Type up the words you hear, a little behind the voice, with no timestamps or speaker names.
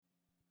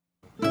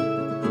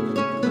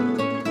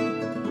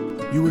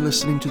You were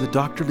listening to the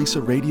Dr. Lisa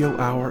Radio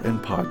Hour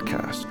and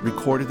Podcast,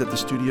 recorded at the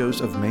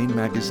studios of Maine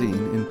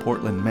Magazine in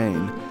Portland,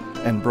 Maine,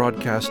 and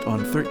broadcast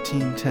on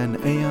 1310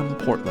 AM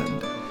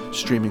Portland,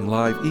 streaming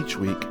live each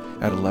week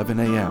at 11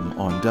 a.m.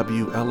 on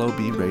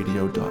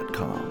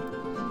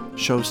WLOBradio.com.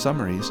 Show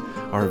summaries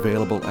are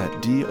available at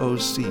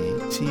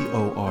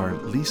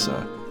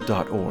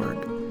doctorlisa.org.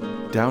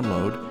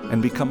 Download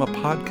and become a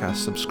podcast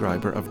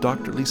subscriber of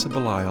Dr. Lisa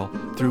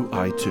Belisle through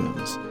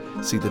iTunes.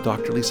 See the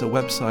Dr. Lisa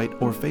website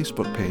or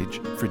Facebook page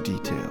for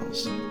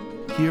details.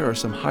 Here are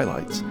some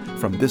highlights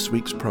from this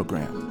week's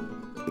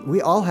program.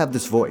 We all have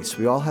this voice.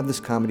 We all have this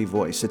comedy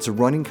voice. It's a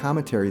running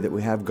commentary that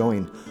we have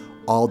going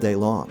all day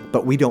long,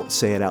 but we don't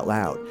say it out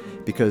loud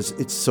because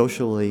it's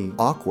socially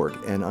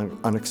awkward and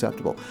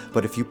unacceptable.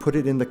 But if you put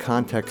it in the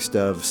context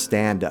of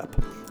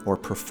stand-up or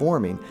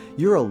performing,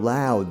 you're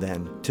allowed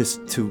then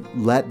to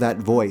let that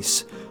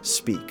voice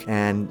speak.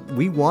 And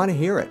we want to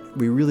hear it.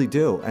 We really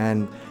do.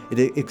 And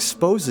it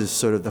exposes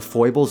sort of the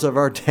foibles of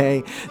our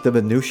day. The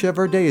minutiae of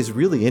our day is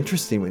really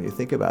interesting when you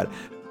think about it.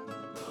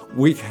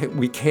 We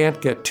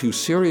can't get too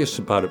serious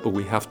about it, but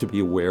we have to be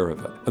aware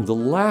of it. And the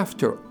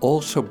laughter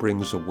also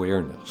brings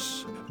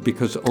awareness,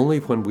 because only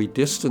when we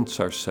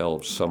distance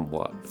ourselves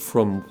somewhat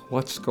from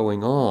what's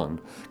going on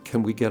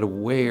can we get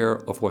aware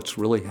of what's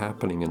really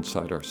happening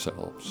inside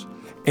ourselves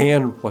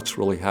and what's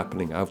really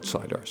happening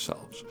outside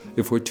ourselves.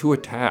 If we're too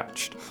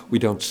attached, we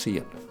don't see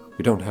it.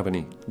 We don't have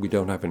any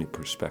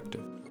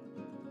perspective.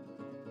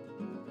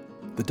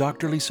 The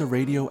Dr. Lisa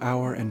Radio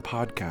Hour and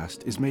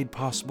Podcast is made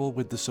possible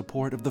with the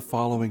support of the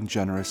following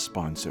generous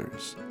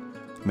sponsors: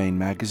 Maine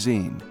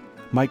Magazine,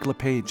 Mike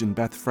LePage and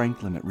Beth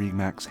Franklin at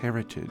Remax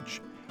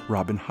Heritage,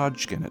 Robin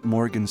Hodgkin at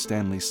Morgan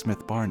Stanley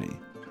Smith Barney,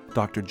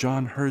 Dr.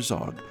 John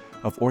Herzog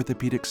of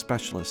Orthopedic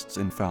Specialists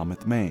in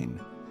Falmouth,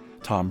 Maine,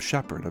 Tom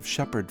Shepard of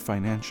Shepard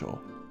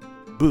Financial,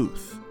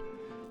 Booth,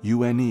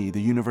 UNE,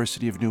 the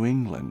University of New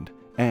England,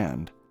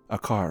 and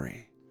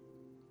Akari.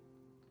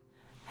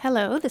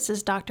 Hello, this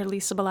is Dr.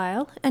 Lisa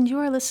Belisle, and you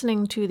are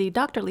listening to the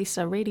Dr.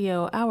 Lisa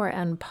Radio Hour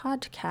and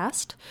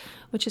Podcast,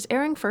 which is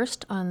airing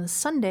first on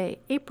Sunday,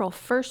 April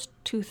 1st,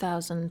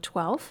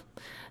 2012.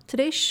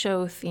 Today's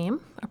show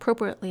theme,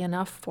 appropriately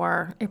enough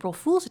for April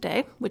Fool's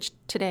Day, which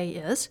today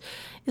is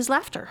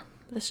laughter.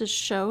 This is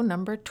show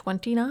number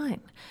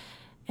 29.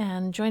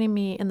 And joining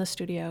me in the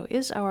studio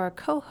is our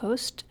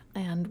co-host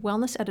and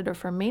wellness editor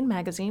for Maine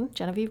Magazine,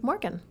 Genevieve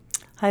Morgan.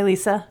 Hi,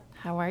 Lisa.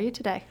 How are you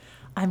today?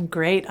 I'm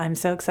great. I'm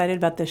so excited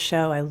about this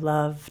show. I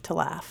love to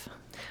laugh.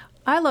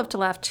 I love to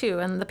laugh too,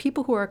 and the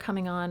people who are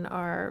coming on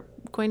are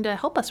going to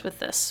help us with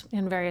this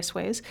in various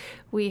ways.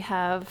 We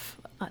have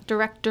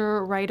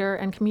director, writer,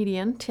 and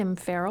comedian Tim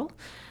Farrell.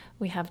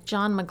 We have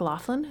John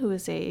McLaughlin, who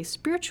is a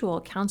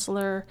spiritual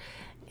counselor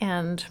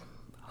and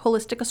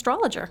holistic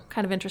astrologer.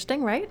 Kind of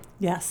interesting, right?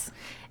 Yes.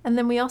 And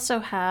then we also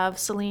have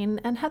Celine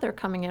and Heather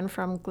coming in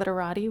from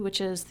Glitterati, which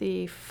is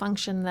the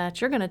function that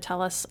you're going to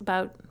tell us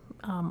about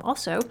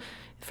also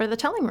for the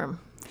Telling Room.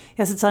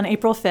 Yes, it's on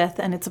April 5th,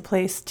 and it's a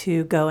place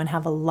to go and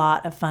have a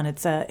lot of fun.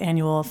 It's an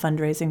annual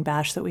fundraising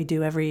bash that we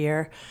do every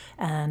year,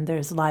 and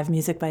there's live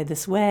music by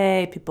This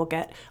Way. People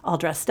get all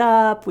dressed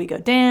up, we go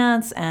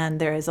dance,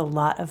 and there is a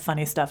lot of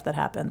funny stuff that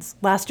happens.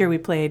 Last year we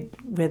played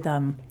with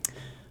kind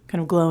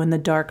of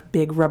glow-in-the-dark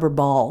big rubber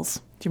balls.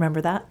 Do you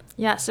remember that?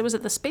 Yes, it was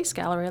at the Space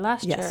Gallery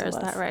last year. Is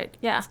that right?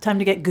 Yeah. It's time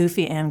to get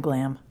goofy and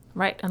glam.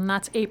 Right, and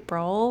that's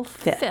April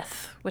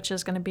 5th, which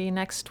is going to be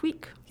next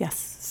week.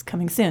 Yes, it's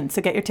coming soon,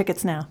 so get your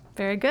tickets now.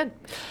 Very good.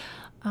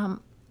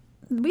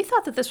 We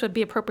thought that this would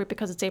be appropriate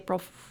because it's April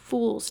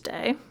Fool's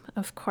Day,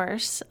 of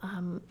course.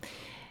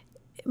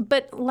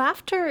 But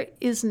laughter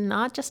is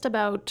not just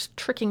about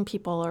tricking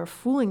people or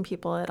fooling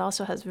people. It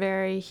also has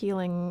very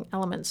healing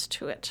elements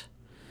to it.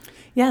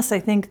 Yes, I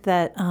think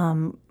that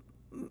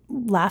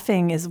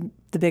laughing is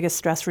the biggest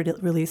stress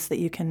release that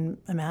you can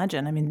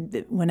imagine. I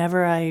mean,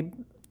 whenever I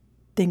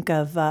think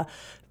of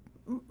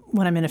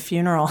when I'm in a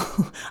funeral,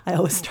 I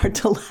always start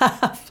to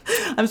laugh.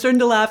 I'm starting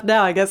to laugh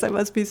now. I guess I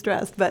must be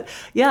stressed. But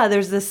yeah,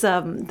 there's this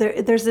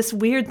there's this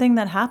weird thing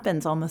that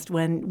happens almost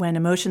when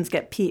emotions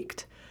get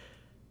peaked,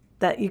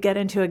 that you get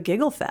into a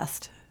giggle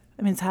fest.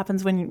 I mean, it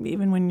happens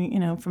even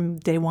when from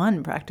day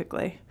one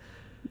practically.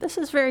 This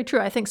is very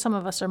true. I think some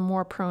of us are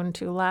more prone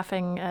to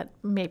laughing at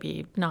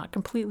maybe not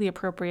completely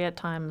appropriate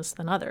times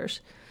than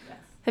others. Yes.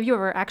 Have you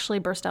ever actually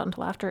burst out into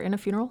laughter in a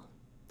funeral?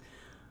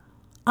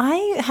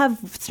 I have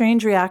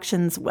strange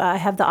reactions. I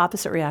have the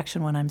opposite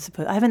reaction when I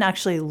haven't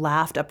actually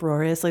laughed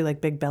uproariously, like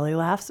big belly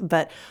laughs,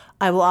 but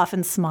I will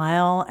often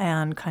smile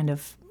and kind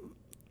of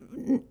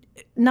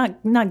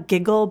not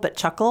giggle, but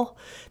chuckle,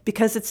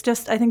 because it's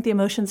just, I think the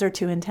emotions are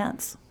too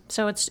intense.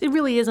 So it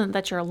really isn't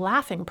that you're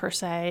laughing per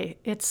se.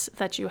 It's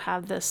that you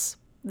have this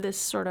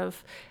sort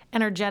of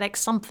energetic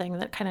something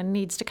that kind of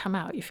needs to come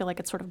out. You feel like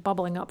it's sort of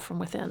bubbling up from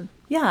within.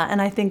 Yeah, and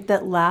I think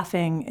that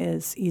laughing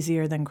is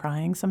easier than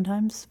crying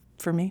sometimes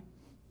for me.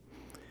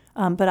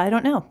 But I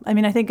don't know. I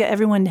mean, I think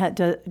everyone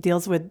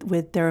deals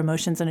with their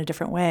emotions in a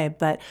different way,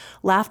 but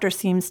laughter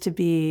seems to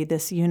be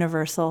this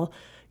universal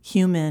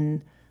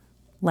human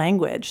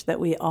language that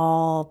we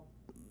all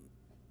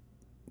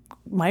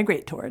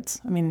migrate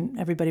towards. I mean,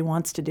 everybody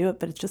wants to do it,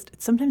 but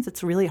sometimes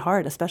it's really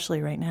hard,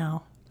 especially right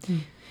now.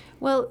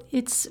 Well,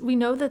 we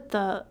know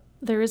that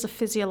there is a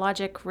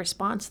physiologic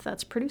response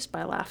that's produced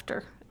by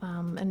laughter.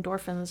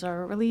 Endorphins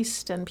are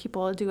released and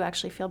people do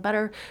actually feel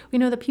better. We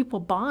know that people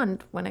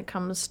bond when it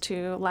comes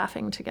to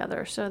laughing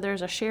together. So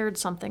there's a shared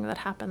something that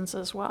happens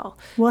as well.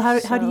 Well,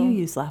 how do you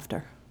use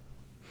laughter?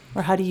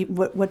 Or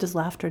what does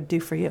laughter do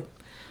for you?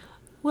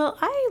 Well,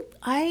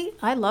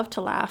 I love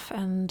to laugh,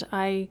 and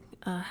I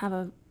have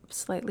a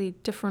slightly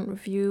different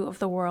view of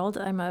the world.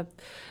 I'm a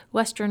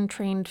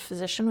Western-trained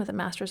physician with a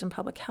master's in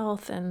public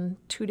health and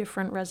 2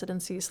 different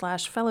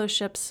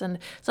residencies/fellowships, and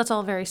so that's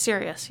all very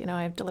serious.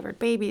 I've delivered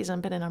babies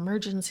and been in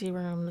emergency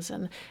rooms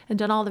and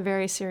done all the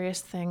very serious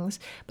things.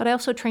 But I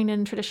also trained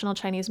in traditional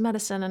Chinese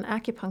medicine and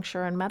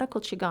acupuncture and medical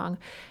Qigong,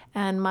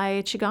 and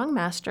my Qigong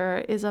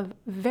master is a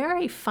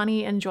very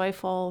funny and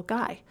joyful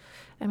guy.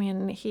 I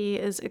mean, he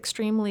is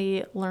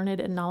extremely learned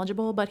and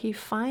knowledgeable, but he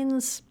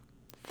finds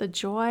the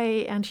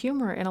joy and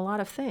humor in a lot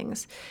of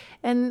things.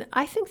 And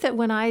I think that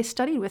when I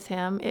studied with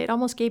him, it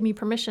almost gave me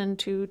permission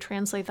to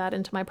translate that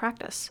into my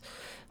practice.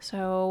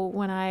 So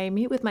when I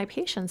meet with my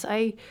patients,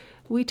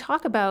 we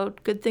talk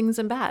about good things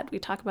and bad. We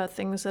talk about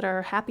things that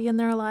are happy in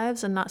their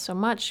lives and not so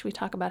much. We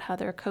talk about how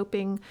they're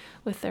coping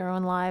with their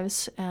own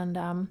lives. And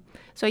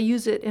so I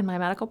use it in my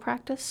medical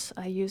practice.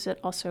 I use it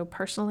also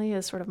personally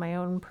as sort of my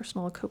own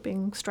personal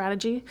coping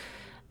strategy.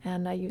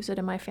 And I use it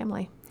in my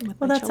family.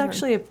 Well, that's children.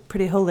 Actually a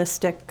pretty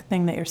holistic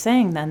thing that you're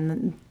saying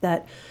then,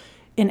 that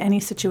in any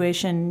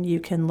situation you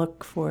can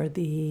look for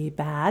the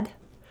bad,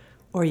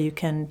 or you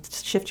can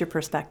shift your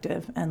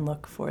perspective and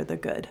look for the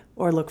good,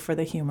 or look for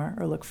the humor,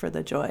 or look for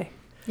the joy.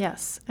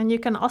 Yes, and you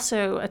can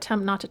also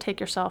attempt not to take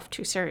yourself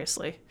too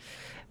seriously,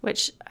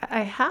 which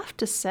I have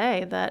to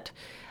say that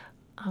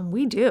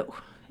we do.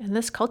 In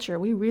this culture,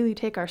 we really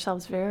take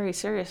ourselves very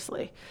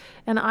seriously.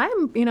 And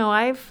I've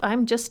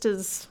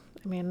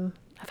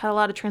had a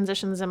lot of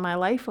transitions in my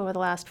life over the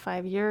last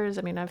 5 years.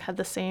 I mean, I've had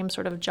the same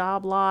sort of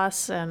job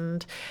loss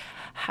and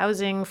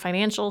housing,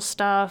 financial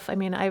stuff. I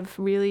mean, I've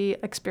really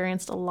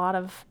experienced a lot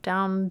of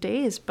down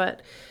days,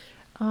 but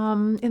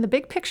in the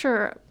big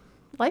picture,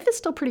 life is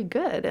still pretty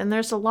good. And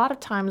there's a lot of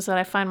times that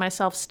I find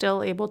myself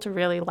still able to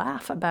really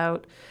laugh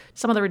about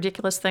some of the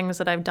ridiculous things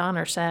that I've done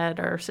or said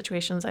or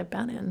situations I've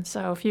been in.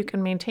 So if you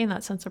can maintain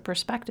that sense of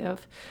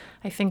perspective,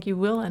 I think you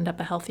will end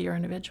up a healthier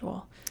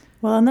individual.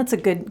 Well, and that's a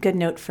good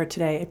note for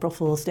today, April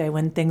Fool's Day,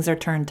 when things are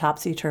turned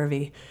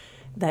topsy-turvy,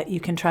 that you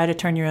can try to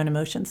turn your own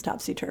emotions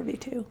topsy-turvy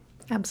too.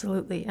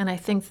 Absolutely. And I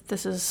think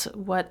this is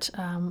what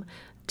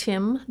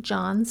Tim,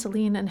 John,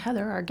 Celine, and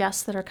Heather, our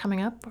guests that are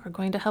coming up, are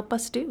going to help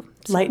us do.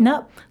 So, lighten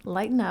up.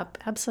 Lighten up.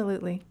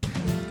 Absolutely.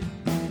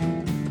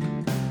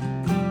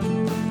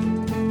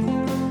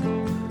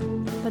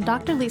 The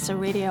Dr. Lisa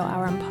Radio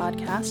Hour and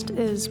Podcast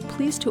is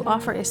pleased to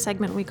offer a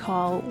segment we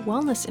call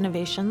Wellness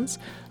Innovations,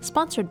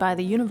 sponsored by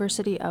the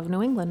University of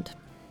New England.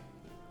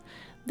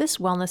 This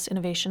wellness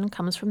innovation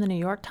comes from the New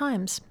York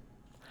Times.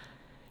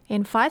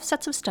 In 5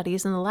 sets of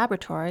studies in the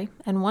laboratory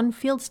and 1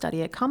 field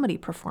study at comedy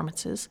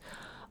performances,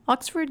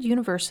 Oxford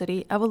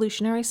University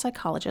evolutionary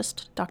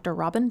psychologist Dr.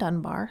 Robin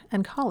Dunbar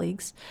and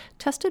colleagues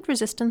tested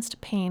resistance to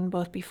pain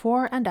both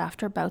before and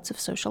after bouts of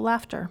social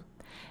laughter.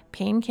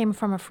 Pain came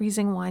from a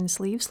freezing wine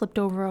sleeve slipped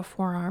over a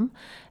forearm,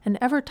 an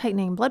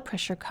ever-tightening blood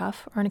pressure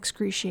cuff, or an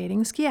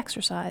excruciating ski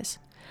exercise.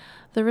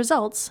 The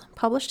results,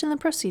 published in the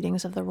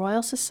Proceedings of the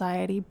Royal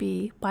Society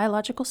B.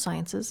 Biological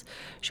Sciences,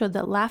 showed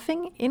that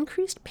laughing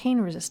increased pain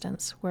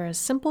resistance, whereas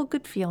simple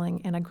good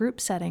feeling in a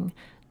group setting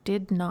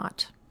did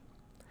not.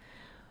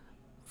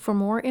 For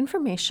more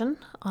information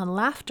on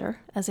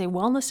laughter as a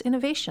wellness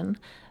innovation,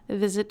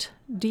 visit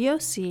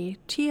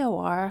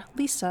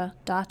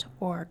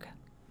doctorlisa.org.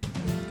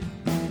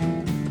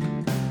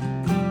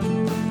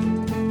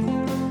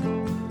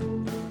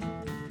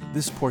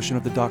 This portion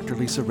of the Dr.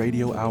 Lisa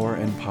Radio Hour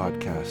and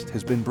Podcast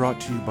has been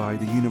brought to you by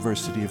the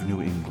University of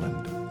New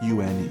England,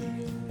 UNE,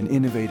 an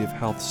innovative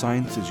health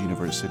sciences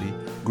university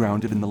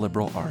grounded in the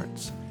liberal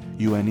arts.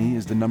 UNE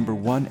is the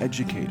 #1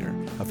 educator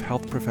of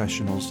health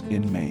professionals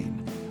in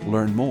Maine.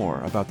 Learn more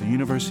about the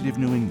University of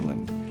New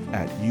England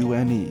at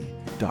une.edu.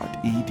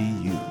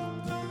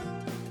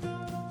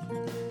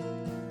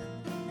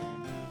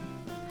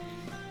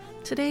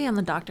 Today on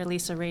the Dr.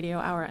 Lisa Radio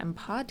Hour and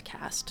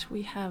Podcast,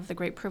 we have the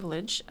great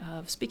privilege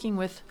of speaking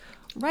with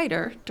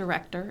writer,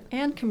 director,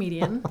 and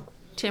comedian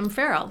Tim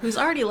Farrell, who's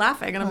already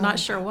laughing, and I'm not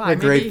sure why. A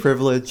great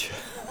privilege.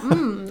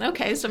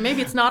 Okay, so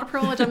maybe it's not a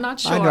privilege, I'm not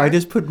sure. I know, I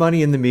just put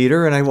money in the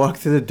meter and I walk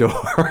through the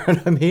door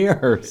and I'm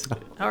here. So.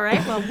 All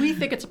right, well, we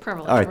think it's a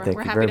privilege. All right, thank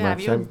you very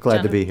much. I'm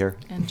glad to be here.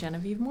 And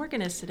Genevieve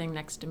Morgan is sitting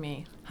next to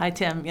me. Hi,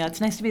 Tim. Yeah,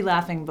 it's nice to be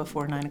laughing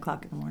before 9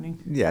 o'clock in the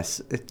morning.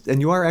 Yes, and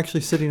you are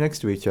actually sitting next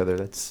to each other.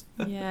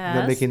 I'm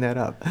not making that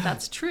up.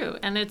 That's true.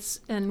 And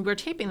we're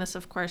taping this,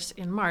 of course,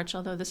 in March,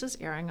 although this is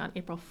airing on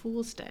April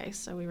Fool's Day.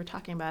 So we were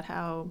talking about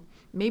how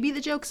maybe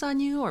the joke's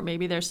on you, or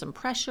maybe there's some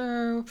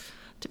pressure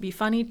to be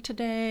funny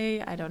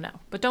today. I don't know.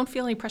 But don't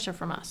feel any pressure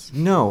from us.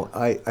 No,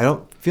 I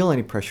don't feel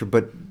any pressure,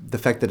 but the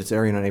fact that it's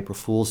airing on April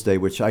Fool's Day,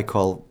 which I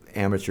call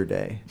Amateur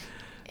Day.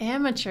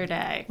 Amateur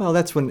Day. Well,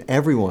 that's when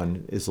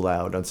everyone is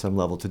allowed on some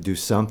level to do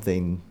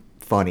something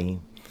funny,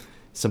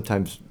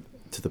 sometimes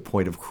to the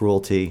point of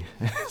cruelty.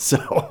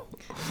 So,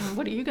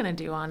 what are you going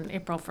to do on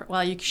April 1st?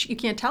 Well, you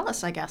can't tell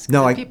us, I guess. 'Cause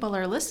No, if people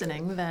are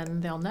listening,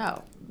 then they'll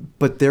know.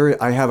 But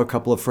I have a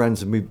couple of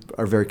friends, and we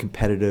are very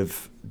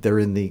competitive. They're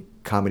in the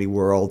comedy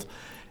world,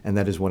 and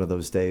that is one of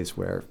those days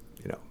where,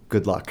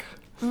 good luck.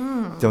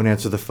 Don't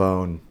answer the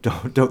phone.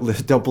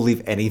 Don't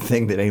believe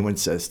anything that anyone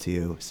says to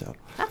you. So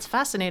that's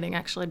fascinating,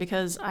 actually,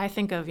 because I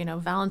think of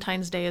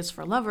Valentine's Day is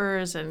for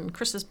lovers and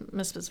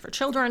Christmas is for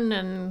children,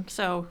 and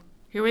so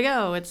here we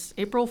go. It's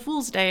April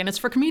Fool's Day, and it's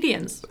for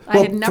comedians. I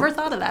had never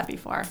thought of that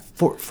before.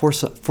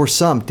 For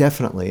some,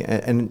 definitely,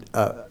 and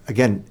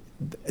again,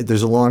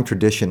 there's a long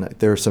tradition.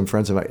 There are some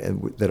friends of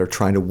mine that are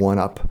trying to one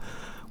up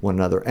one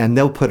another, and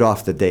they'll put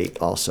off the date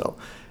also.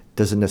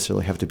 Doesn't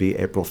necessarily have to be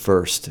April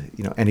 1st.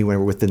 Anywhere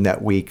within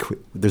that week,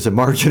 there's a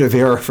margin of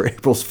error for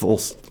April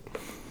Fool's.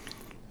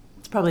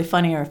 It's probably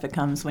funnier if it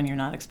comes when you're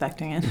not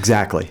expecting it.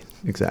 Exactly.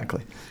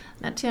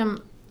 Now,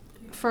 Tim,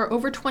 for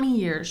over 20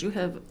 years, you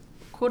have,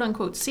 quote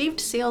unquote,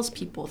 saved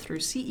salespeople through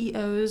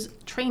CEOs,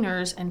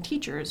 trainers, and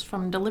teachers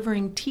from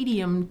delivering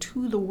tedium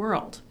to the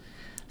world.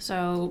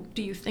 So,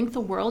 do you think the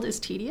world is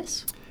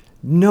tedious?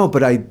 No,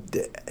 but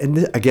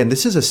again,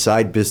 this is a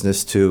side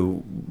business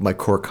to my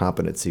core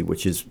competency,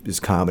 which is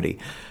comedy.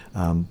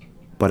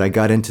 But I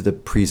got into the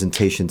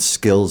presentation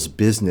skills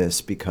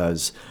business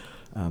because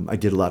I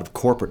did a lot of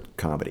corporate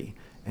comedy,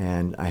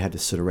 and I had to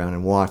sit around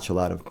and watch a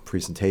lot of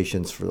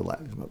presentations for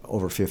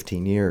over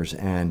 15 years,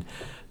 and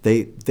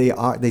they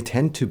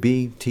tend to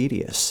be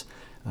tedious.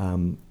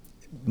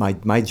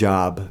 My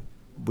job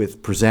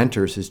with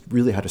presenters is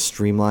really how to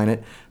streamline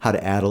it, how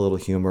to add a little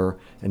humor,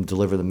 and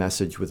deliver the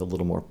message with a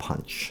little more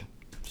punch.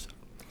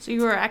 So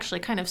you were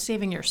actually kind of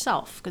saving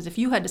yourself, because if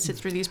you had to sit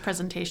through these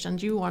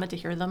presentations, you wanted to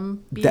hear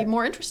them be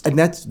more interesting. And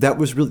that's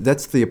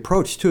the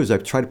approach too. Is I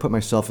try to put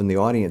myself in the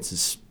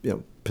audience's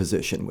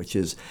position, which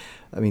is,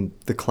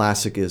 the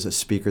classic is a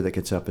speaker that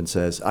gets up and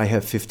says, "I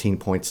have 15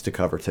 points to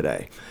cover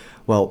today."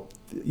 Well,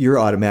 you're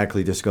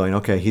automatically just going,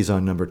 okay, he's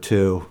on number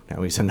 2,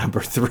 now he's on number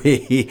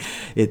 3.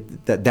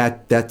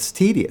 That's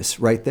tedious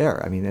right there.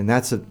 And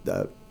that's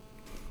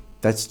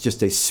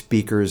just a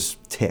speaker's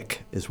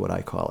tick, is what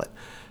I call it.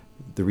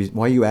 The reason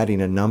why are you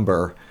adding a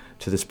number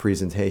to this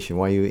presentation?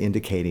 Why are you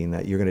indicating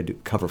that you're going to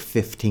cover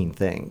 15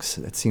 things?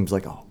 That seems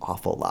like an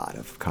awful lot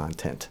of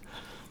content.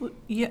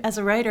 As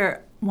a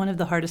writer, one of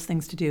the hardest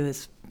things to do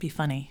is be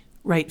funny,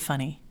 write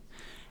funny.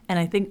 And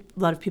I think a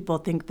lot of people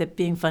think that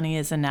being funny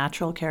is a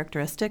natural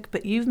characteristic,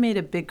 but you've made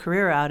a big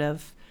career out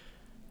of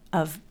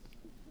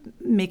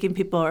making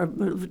people or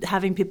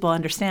having people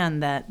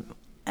understand that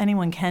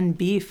anyone can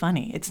be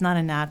funny. It's not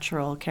a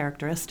natural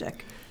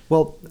characteristic.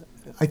 Well,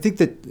 I think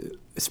that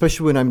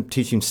especially when I'm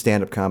teaching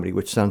stand-up comedy,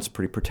 which sounds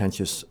pretty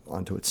pretentious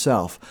onto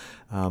itself,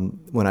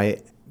 when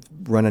I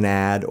run an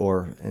ad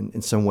or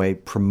in some way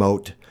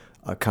promote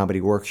a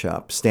comedy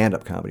workshop,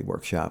 stand-up comedy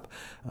workshop,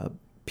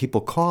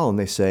 people call and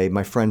they say,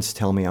 "My friends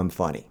tell me I'm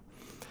funny.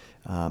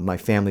 My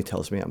family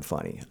tells me I'm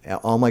funny.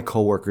 All my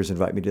coworkers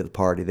invite me to the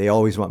party. They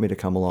always want me to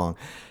come along."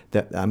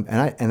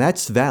 And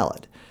that's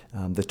valid.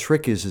 The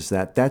trick is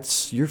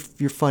that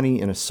you're funny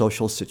in a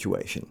social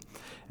situation,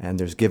 and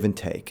there's give and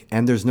take,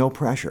 and there's no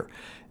pressure,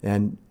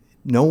 and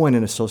no one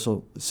in a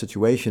social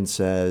situation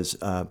says,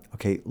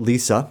 "Okay,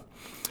 Lisa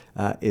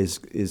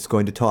is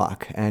going to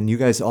talk, and you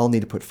guys all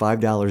need to put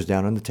 $5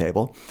 down on the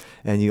table,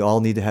 and you all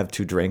need to have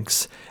 2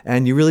 drinks,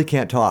 and you really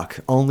can't talk.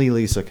 Only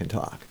Lisa can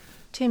talk."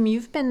 Tim,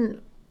 you've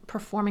been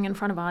performing in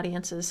front of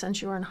audiences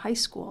since you were in high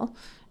school.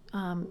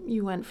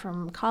 You went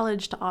from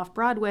college to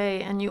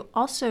off-Broadway, and you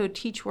also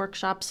teach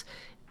workshops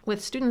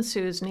with students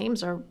whose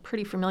names are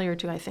pretty familiar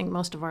to, I think,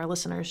 most of our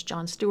listeners: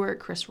 Jon Stewart,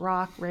 Chris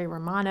Rock, Ray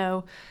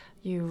Romano.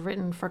 You've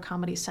written for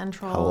Comedy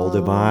Central. How old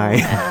am I?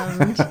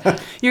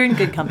 And you're in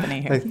good company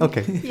here.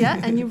 Okay. Yeah,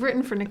 and you've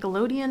written for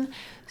Nickelodeon.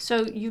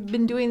 So you've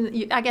been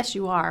doing, I guess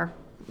you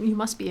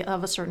must be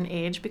of a certain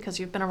age because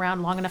you've been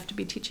around long enough to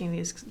be teaching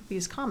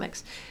these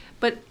comics.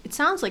 But it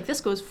sounds like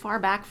this goes far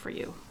back for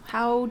you.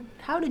 How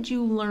did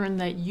you learn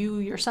that you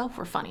yourself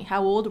were funny?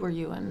 How old were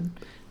you, and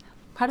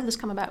how did this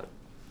come about?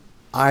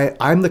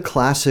 I'm the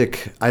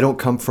classic. I don't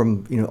come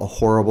from a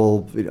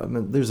horrible.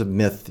 There's a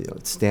myth.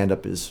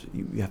 Stand-up is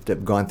you have to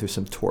have gone through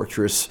some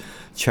torturous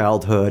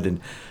childhood and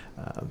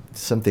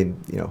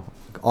something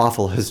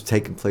awful has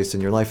taken place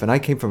in your life. And I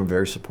came from a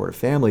very supportive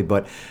family,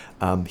 but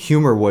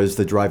humor was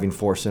the driving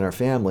force in our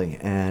family,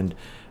 and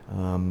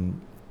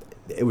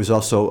it was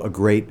also a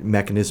great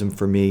mechanism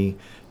for me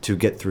to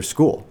get through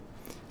school.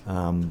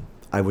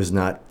 I was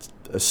not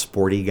a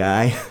sporty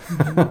guy.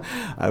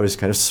 I was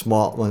kind of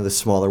small, one of the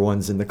smaller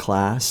ones in the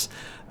class,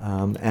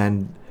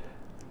 and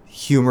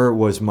humor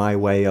was my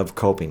way of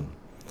coping.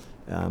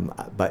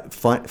 But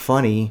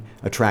funny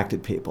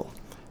attracted people,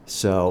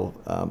 so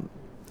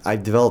I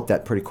developed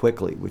that pretty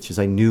quickly, which is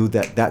I knew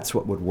that that's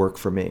what would work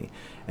for me.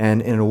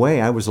 And in a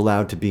way, I was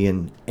allowed to be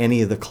in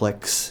any of the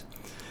cliques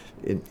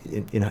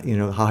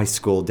in high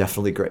school,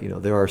 definitely great.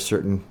 There are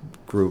certain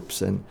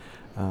groups, and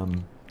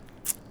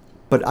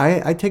but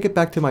I take it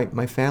back to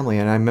my family,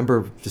 and I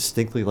remember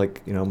distinctly,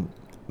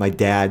 my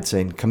dad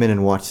saying, "Come in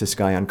and watch this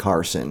guy on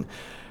Carson,"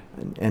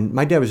 and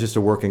my dad was just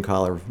a working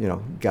collar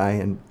guy,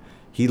 and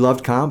he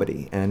loved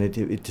comedy, and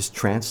it just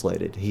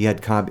translated. He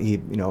had Bob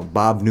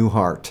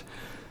Newhart,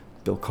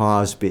 Bill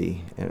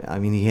Cosby,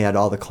 and he had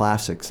all the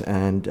classics,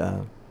 and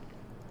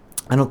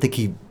I don't think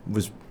he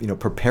was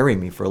preparing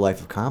me for a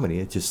life of comedy.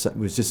 It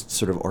was just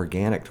sort of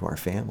organic to our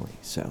family.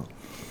 So,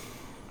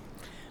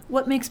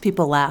 what makes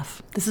people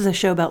laugh? This is a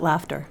show about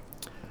laughter.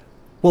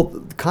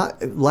 Well,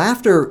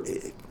 laughter,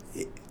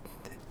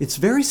 it's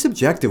very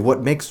subjective.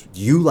 What makes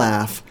you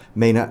laugh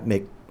may not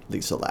make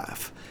Lisa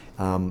laugh.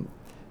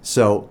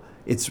 So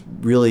it's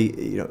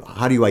really,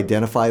 how do you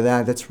identify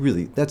that? That's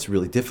really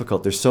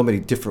difficult. There's so many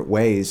different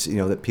ways,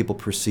 that people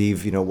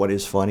perceive, what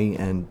is funny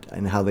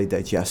and how they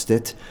digest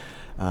it.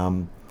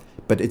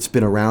 But it's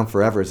been around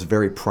forever. It's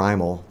very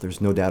primal.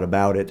 There's no doubt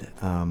about it.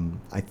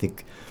 I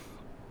think,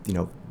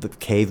 the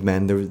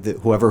cavemen,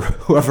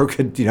 whoever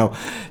could,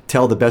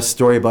 tell the best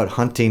story about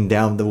hunting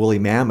down the woolly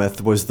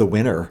mammoth was the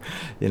winner,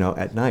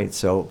 at night.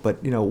 So,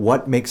 but,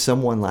 what makes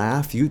someone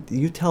laugh?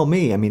 You tell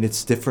me.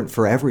 It's different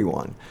for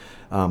everyone.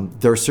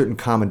 There are certain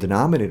common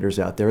denominators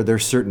out there. There are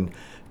certain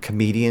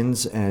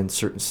comedians and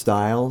certain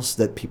styles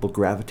that people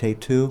gravitate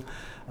to.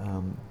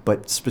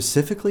 But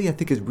specifically, I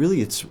think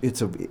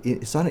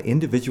it's on an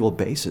individual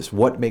basis.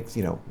 What makes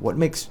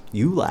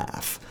you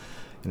laugh?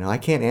 I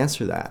can't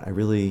answer that.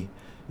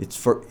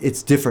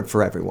 It's different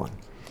for everyone.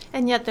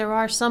 And yet there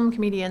are some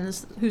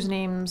comedians whose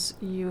names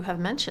you have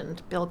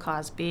mentioned, Bill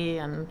Cosby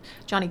and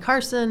Johnny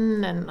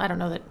Carson, and I don't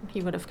know that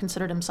he would have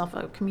considered himself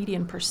a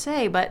comedian per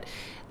se, but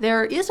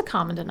there is a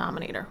common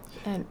denominator.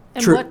 And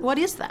what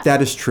is that?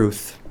 That is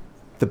truth.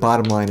 The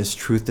bottom line is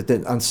truth,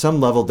 that on some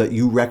level that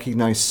you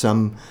recognize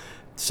some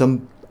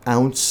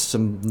ounce,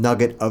 some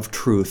nugget of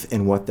truth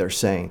in what they're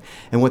saying.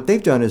 And what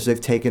they've done is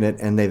they've taken it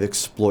and they've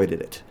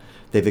exploited it.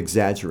 They've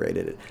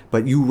exaggerated it.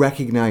 But you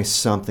recognize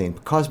something.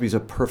 Cosby's a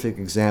perfect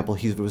example.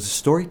 He was a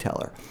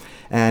storyteller.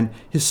 And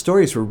his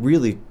stories were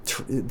really,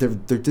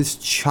 they're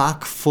just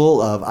chock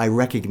full of, I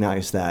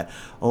recognize that.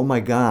 Oh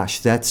my gosh,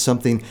 that's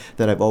something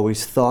that I've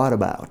always thought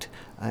about.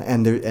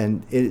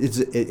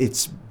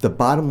 It's the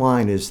bottom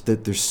line is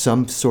that there's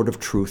some sort of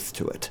truth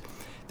to it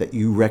that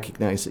you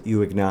recognize, that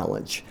you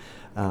acknowledge.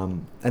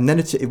 And then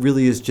it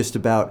really is just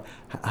about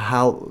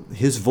how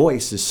his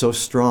voice is so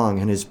strong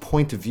and his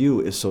point of view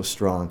is so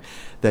strong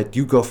that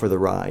you go for the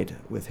ride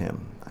with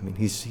him.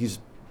 He's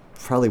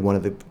probably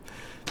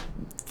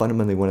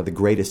fundamentally one of the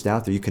greatest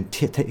out there. You can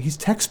he's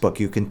textbook.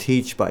 You can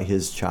teach by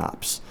his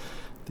chops,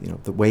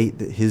 the way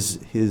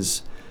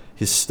his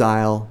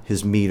style,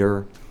 his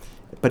meter,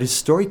 but his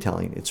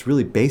storytelling. It's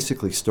really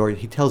basically story.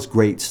 He tells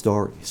great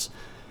stories.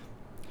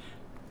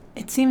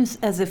 It seems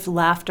as if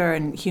laughter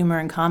and humor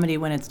and comedy,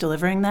 when it's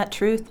delivering that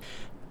truth,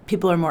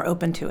 people are more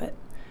open to it.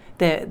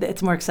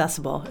 It's more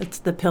accessible. It's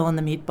the pill and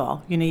the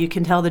meatball. You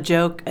can tell the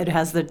joke. It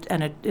has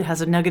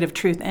a nugget of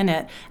truth in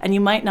it, and you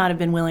might not have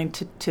been willing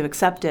to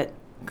accept it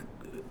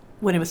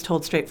when it was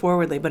told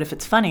straightforwardly. But if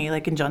it's funny,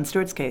 like in Jon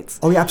Stewart's case,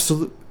 oh, yeah,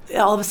 absolutely.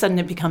 All of a sudden,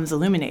 it becomes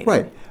illuminating.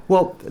 Right.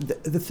 Well,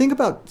 the thing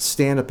about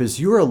stand-up is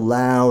you're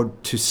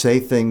allowed to say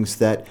things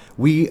that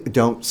we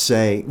don't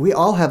say. We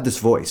all have this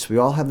voice. We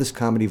all have this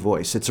comedy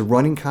voice. It's a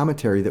running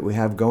commentary that we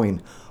have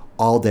going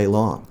all day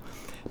long.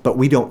 But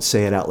we don't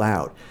say it out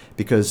loud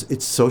because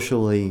it's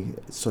socially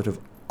sort of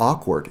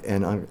awkward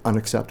and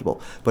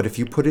unacceptable. But if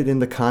you put it in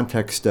the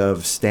context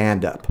of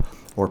stand-up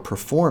or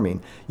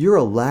performing, you're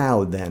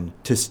allowed then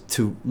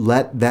to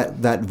let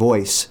that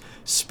voice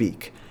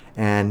speak.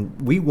 And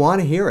we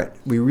want to hear it.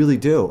 We really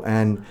do.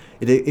 And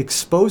it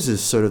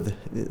exposes sort of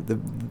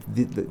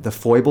the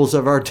foibles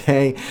of our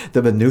day.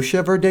 The minutiae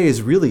of our day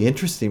is really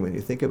interesting when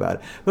you think about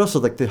it. But also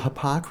like the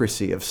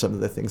hypocrisy of some of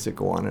the things that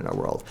go on in our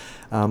world.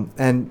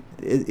 And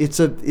it's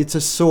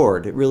a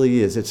sword. It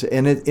really is.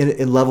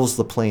 It levels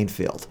the playing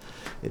field.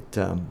 It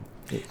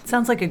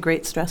sounds like a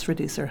great stress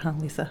reducer, huh,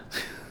 Lisa?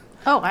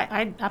 Oh,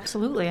 I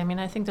absolutely.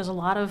 I think there's a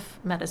lot of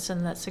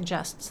medicine that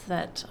suggests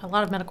that, a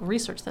lot of medical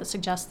research that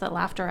suggests that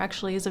laughter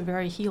actually is a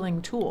very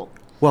healing tool.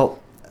 Well,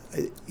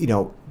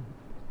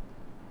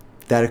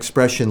 that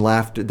expression,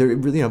 laughter,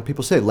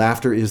 people say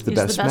laughter is the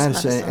best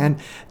medicine. And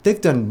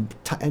they've done,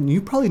 and you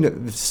probably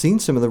have seen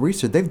some of the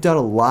research, they've done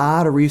a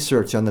lot of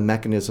research on the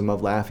mechanism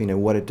of laughing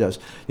and what it does,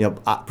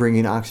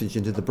 bringing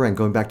oxygen to the brain,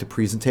 going back to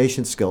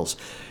presentation skills.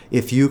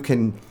 If you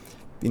can,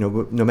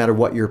 no matter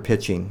what you're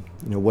pitching,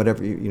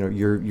 whatever,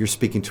 you're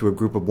speaking to a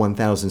group of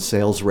 1,000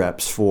 sales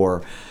reps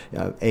for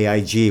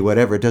AIG,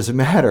 whatever, it doesn't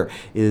matter,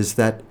 is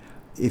that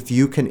if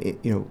you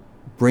can,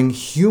 bring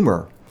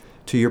humor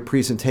to your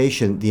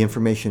presentation, the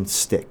information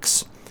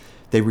sticks.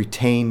 They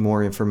retain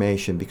more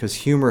information because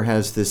humor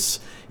has this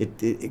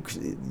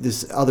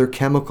other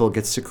chemical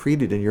gets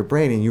secreted in your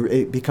brain and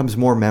it becomes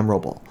more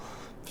memorable.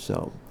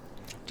 So,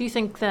 do you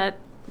think that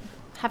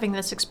having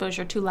this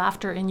exposure to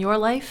laughter in your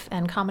life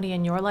and comedy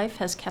in your life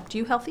has kept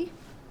you healthy?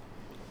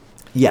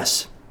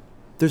 Yes.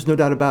 There's no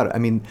doubt about it. I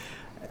mean,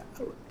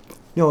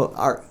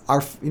 our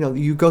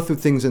you go through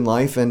things in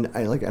life, and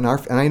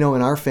I know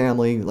in our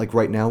family, like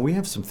right now, we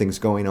have some things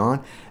going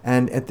on,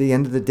 and at the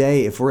end of the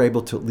day, if we're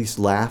able to at least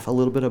laugh a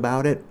little bit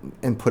about it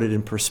and put it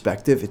in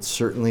perspective, it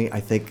certainly, I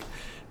think,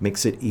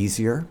 makes it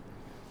easier.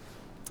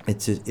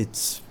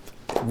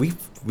 We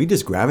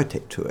just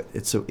gravitate to it.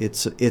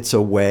 It's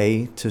a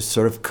way to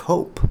sort of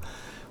cope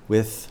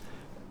with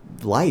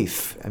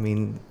life. I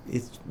mean,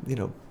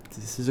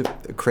 this is a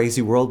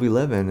crazy world we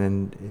live in,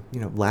 and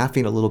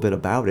laughing a little bit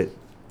about it,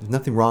 there's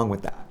nothing wrong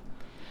with that.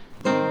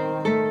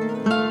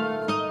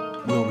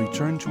 We'll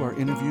return to our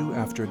interview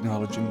after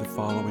acknowledging the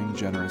following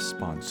generous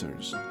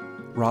sponsors.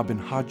 Robin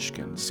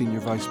Hodgkin, Senior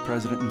Vice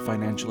President and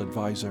Financial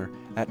Advisor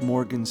at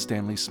Morgan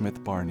Stanley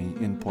Smith Barney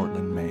in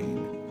Portland,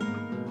 Maine.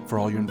 For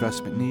all your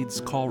investment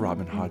needs, call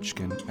Robin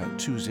Hodgkin at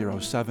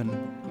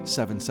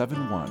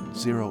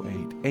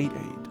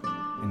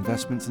 207-771-0888.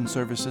 Investments and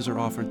services are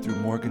offered through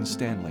Morgan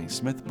Stanley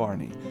Smith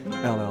Barney,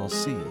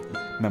 LLC,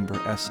 member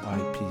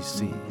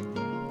SIPC.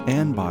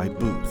 And by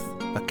Booth,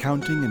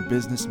 accounting and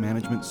business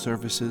management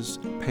services,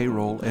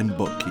 payroll, and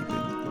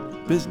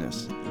bookkeeping.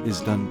 Business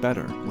is done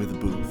better with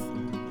Booth.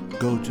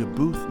 Go to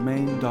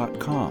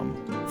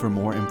boothmaine.com for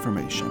more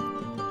information.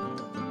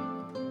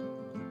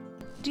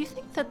 Do you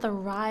think that the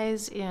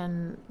rise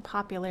in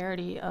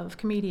popularity of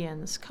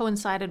comedians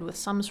coincided with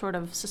some sort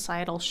of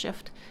societal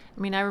shift?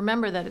 I mean, I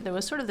remember that there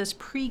was sort of this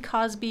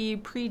pre-Cosby,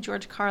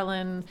 pre-George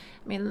Carlin.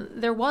 I mean,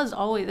 there's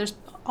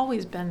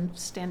always been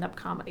stand-up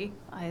comedy,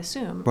 I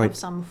assume, right, of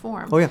some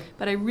form. Oh, yeah.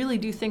 But I really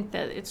do think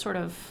that it sort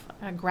of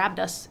grabbed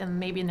us in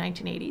maybe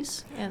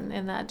 1980s.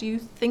 And that, do you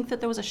think that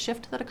there was a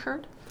shift that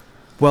occurred?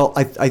 Well,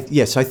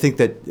 yes, I think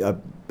that,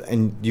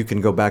 and you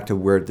can go back to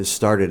where this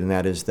started, and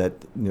that is that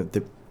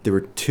there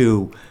were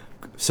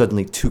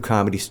suddenly two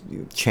comedy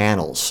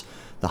channels,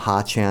 the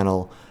Ha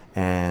Channel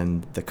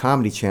and the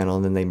Comedy Channel,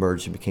 and then they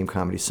merged and became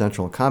Comedy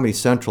Central. And Comedy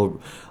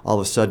Central all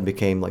of a sudden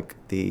became like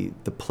the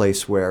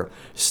place where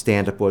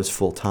stand-up was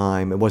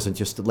full-time. It wasn't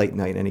just late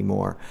night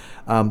anymore.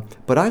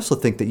 But I also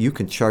think that you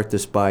can chart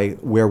this by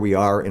where we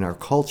are in our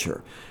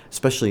culture,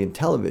 especially in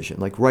television.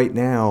 Like right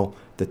now,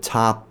 the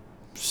top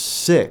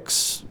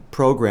 6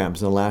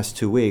 programs in the last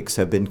 2 weeks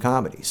have been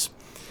comedies.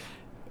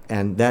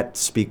 And that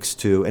speaks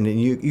to, and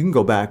you can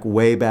go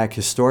way back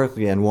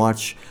historically and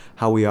watch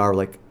how we are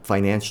like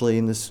financially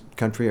in this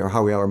country or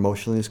how we are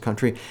emotionally in this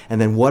country.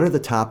 And then what are the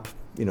top,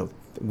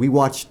 we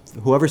watch,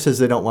 whoever says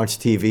they don't watch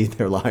TV,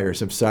 they're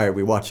liars. I'm sorry,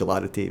 we watch a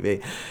lot of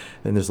TV.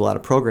 And there's a lot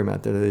of program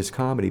out there that is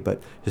comedy.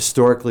 But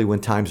historically, when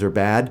times are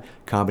bad,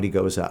 comedy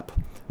goes up.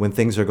 When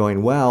things are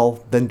going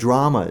well, then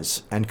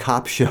dramas and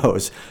cop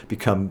shows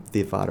become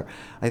the fodder.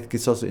 I think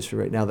it's also interesting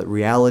right now that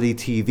reality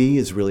TV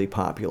is really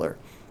popular.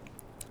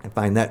 I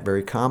find that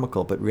very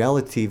comical. But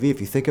reality TV, if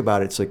you think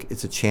about it,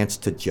 it's a chance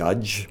to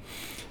judge.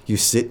 You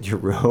sit in your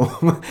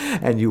room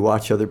and you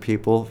watch other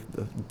people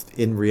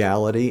in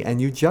reality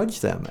and you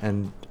judge them.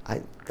 And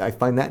I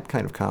find that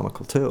kind of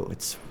comical too.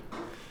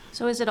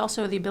 So is it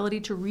also the ability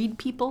to read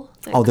people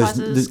that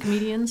causes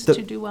comedians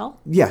to do well?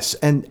 Yes,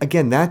 and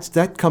again,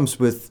 that comes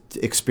with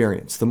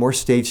experience. The more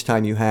stage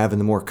time you have and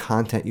the more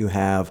content you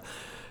have,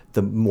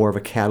 the more of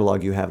a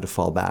catalog you have to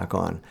fall back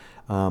on.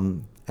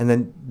 And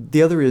then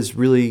the other is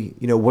really,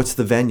 what's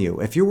the venue?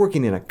 If you're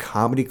working in a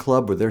comedy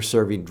club where they're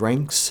serving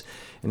drinks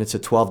and it's a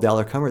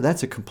 $12 cover,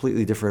 that's a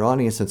completely different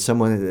audience than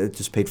someone that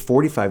just paid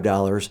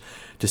 $45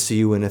 to see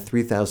you in a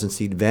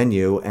 3,000-seat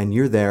venue and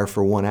you're there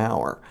for 1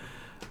 hour.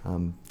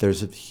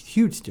 There's a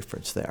huge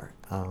difference there.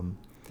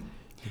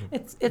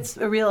 It's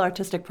a real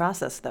artistic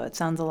process, though. It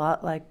sounds a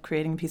lot like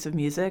creating a piece of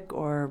music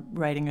or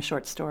writing a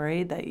short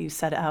story that you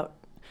set out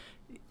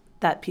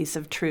that piece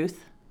of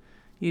truth.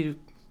 You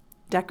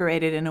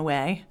decorate it in a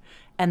way,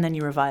 and then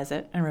you revise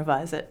it and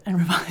revise it and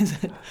revise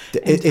it.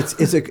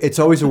 It's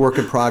always a work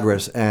in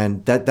progress,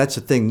 and that's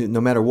the thing.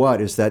 No matter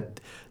what, is that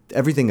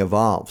everything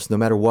evolves. No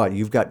matter what,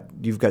 you've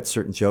got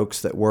certain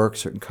jokes that work,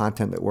 certain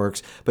content that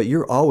works, but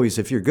you're always,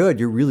 if you're good,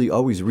 you're really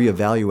always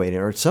reevaluating,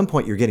 or at some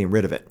point you're getting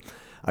rid of it.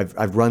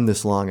 I've run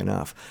this long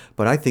enough,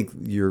 but I think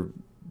you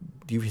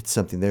hit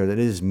something there that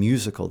is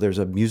musical. There's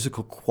a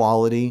musical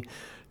quality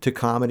to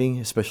comedy,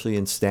 especially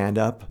in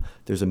stand-up.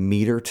 There's a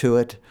meter to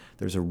it.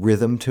 There's a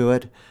rhythm to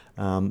it,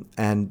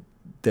 and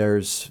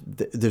there's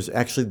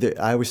actually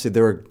I always say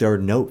there are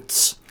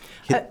notes.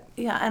 Yeah,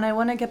 and I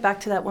want to get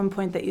back to that one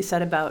point that you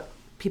said about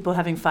people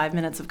having 5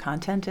 minutes of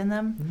content in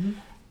them, mm-hmm.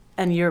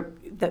 and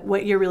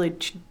what you're really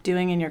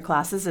doing in your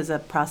classes is a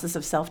process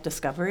of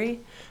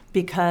self-discovery,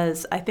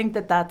 because I think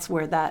that's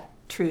where that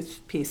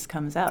truth piece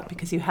comes out,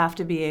 because you have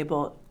to be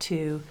able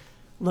to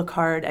look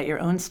hard at your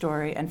own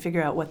story and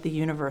figure out what the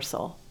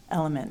universal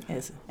element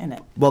is in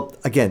it. Well,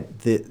 again,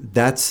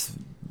 that's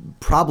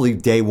probably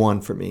day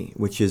one for me,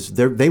 which is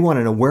they want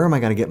to know, where am I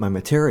going to get my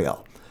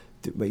material?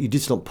 But you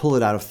just don't pull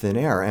it out of thin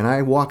air. And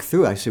I walk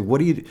through, I say, what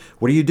do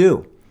you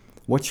do?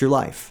 What's your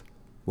life?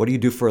 What do you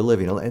do for a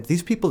living? And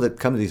these people that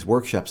come to these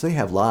workshops, they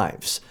have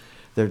lives.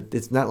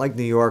 It's not like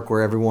New York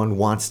where everyone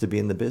wants to be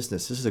in the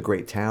business. This is a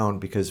great town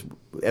because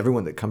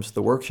everyone that comes to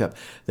the workshop,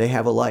 they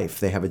have a life,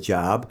 they have a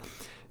job,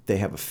 they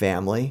have a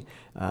family,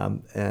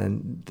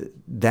 and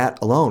that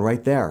alone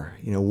right there,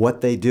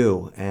 what they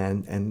do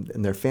and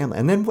their family.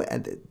 And then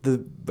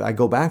I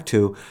go back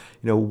to,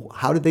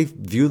 how do they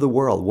view the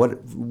world?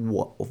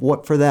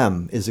 What for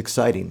them is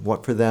exciting?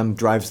 What for them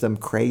drives them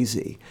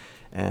crazy?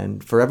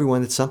 And for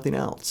everyone, it's something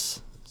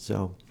else.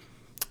 So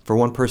for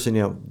one person,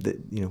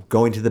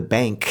 going to the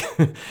bank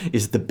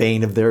is the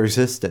bane of their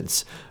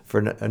existence. For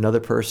another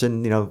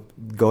person,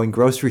 going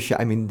grocery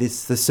shopping. I mean,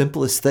 it's the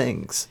simplest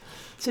things.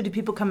 So do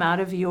people come out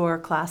of your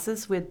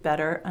classes with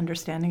better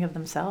understanding of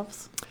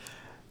themselves?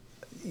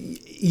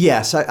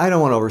 Yes, I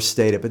don't want to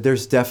overstate it, but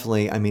there's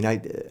definitely,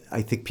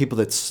 I think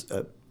people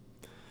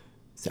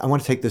I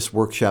want to take this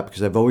workshop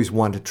because I've always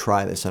wanted to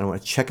try this, and I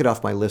want to check it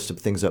off my list of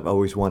things I've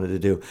always wanted to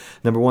do.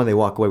 Number one, they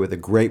walk away with a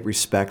great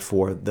respect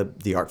for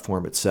the art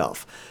form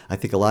itself. I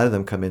think a lot of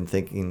them come in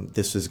thinking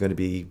this is going to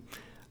be,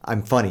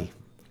 I'm funny.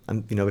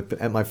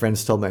 My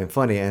friends told me I'm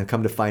funny, and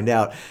come to find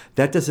out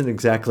that doesn't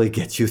exactly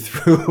get you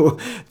through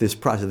this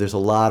process. There's a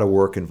lot of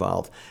work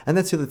involved, and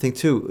that's the other thing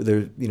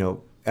too.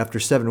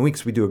 After 7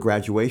 weeks, we do a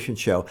graduation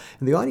show,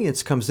 and the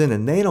audience comes in,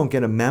 and they don't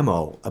get a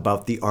memo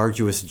about the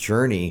arduous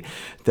journey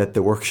that the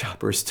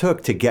workshoppers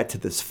took to get to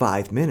this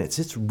 5 minutes.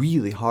 It's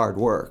really hard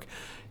work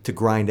to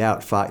grind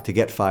out to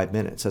get 5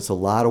 minutes. That's a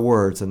lot of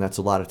words, and that's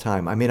a lot of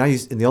time.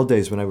 In the old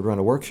days when I would run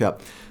a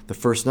workshop, the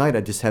first night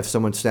I'd just have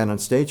someone stand on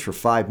stage for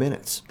 5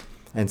 minutes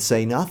and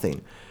say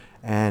nothing.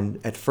 And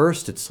at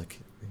first, it's like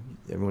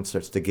everyone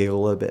starts to giggle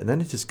a little bit, and then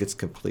it just gets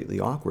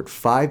completely awkward.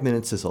 5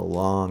 minutes is a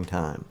long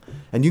time.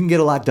 And you can get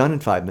a lot done in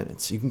 5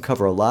 minutes. You can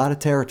cover a lot of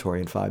territory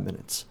in 5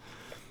 minutes.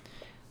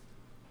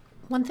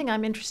 One thing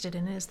I'm interested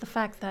in is the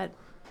fact that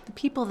the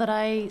people that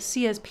I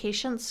see as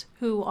patients,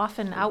 who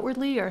often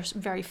outwardly are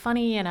very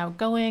funny and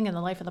outgoing and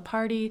the life of the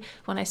party,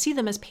 when I see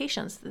them as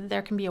patients,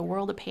 there can be a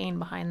world of pain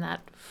behind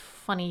that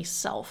funny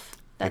self.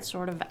 That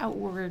sort of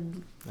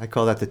outward. I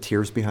call that the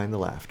tears behind the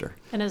laughter.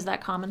 And is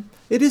that common?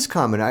 It is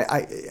common.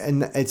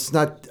 And it's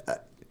not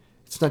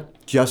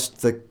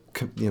just the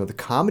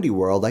comedy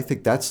world. I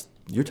think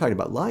you're talking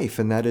about life,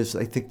 and that is,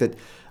 I think that,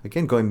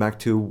 again, going back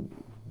to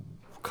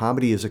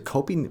comedy is a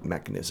coping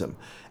mechanism,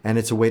 and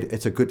it's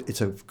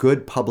a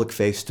good public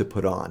face to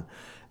put on.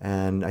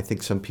 And I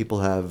think some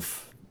people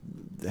have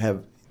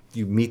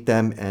you meet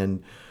them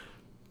and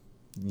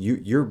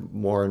you're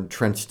more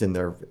entrenched in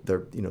their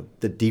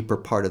the deeper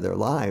part of their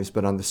lives,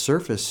 but on the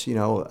surface,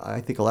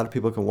 I think a lot of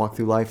people can walk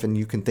through life and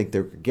you can think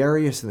they're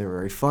gregarious and they're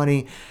very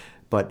funny,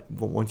 but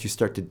once you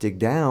start to dig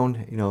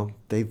down,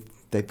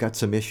 they've got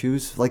some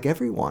issues like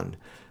everyone.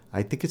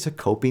 I think it's a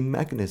coping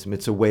mechanism.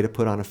 It's a way to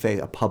put on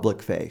a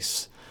public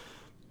face.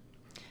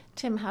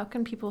 Tim, how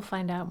can people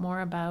find out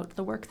more about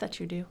the work that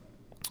you do?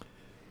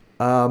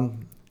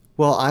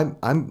 Well,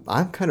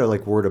 I'm kind of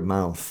like word of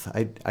mouth.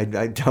 I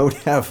don't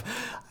have.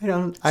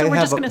 So we're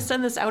just going to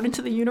send this out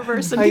into the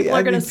universe, and people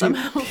are going to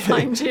somehow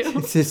find you.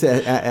 It's just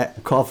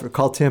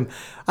call Tim.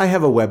 I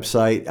have a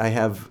website. I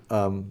have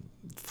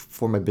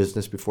for my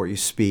business Before You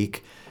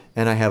Speak,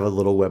 and I have a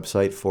little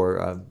website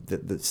for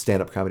the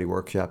stand-up comedy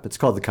workshop. It's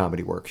called the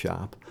Comedy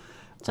Workshop.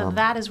 So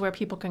that is where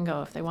people can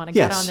go if they want to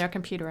get on their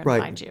computer and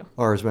find you.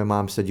 Or as my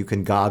mom said, you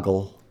can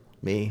goggle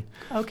me.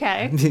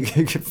 Okay.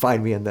 You can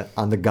find me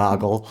on the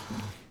goggle.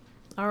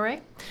 All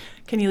right.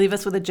 Can you leave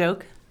us with a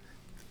joke? Do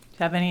you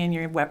have any in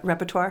your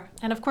repertoire?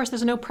 And of course,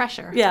 there's no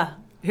pressure. Yeah.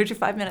 Here's your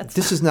 5 minutes.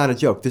 This is not a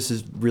joke. This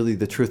is really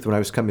the truth. When I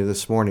was coming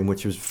this morning,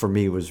 which was for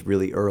me was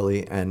really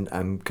early, and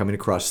I'm coming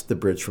across the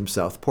bridge from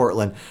South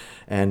Portland,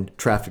 and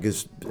traffic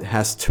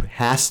has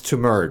to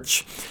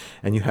merge,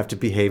 and you have to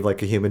behave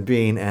like a human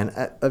being. And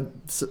a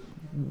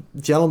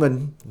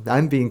gentleman,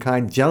 I'm being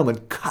kind, gentleman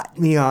cut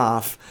me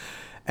off.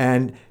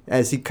 And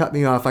as he cut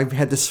me off, I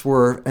had to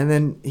swerve. And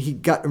then he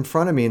got in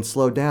front of me and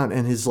slowed down.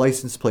 And his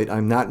license plate,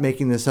 I'm not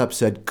making this up,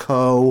 said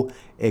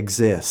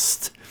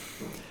coexist.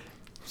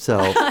 So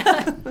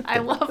I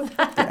love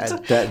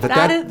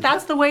that.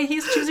 That's the way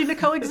he's choosing to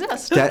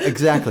coexist.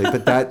 Exactly.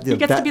 But he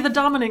gets to be the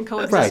dominant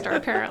coexister, right.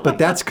 Apparently. But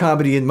that's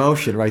comedy in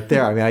motion right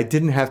there. I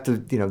didn't have to,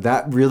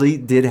 that really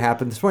did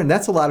happen this morning.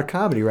 That's a lot of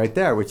comedy right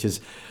there, which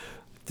is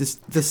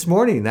this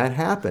morning that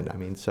happened.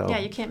 Yeah,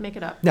 you can't make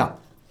it up. No.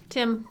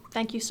 Tim,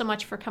 thank you so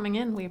much for coming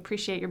in. We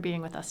appreciate your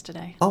being with us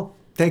today. Oh,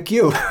 thank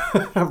you.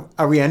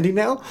 Are we ending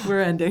now? We're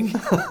ending.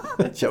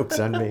 Joke's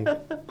on me.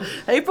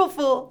 April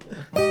Fool.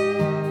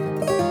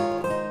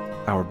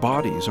 Our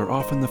bodies are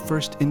often the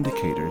first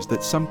indicators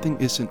that something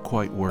isn't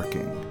quite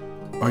working.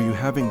 Are you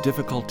having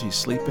difficulty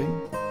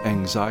sleeping,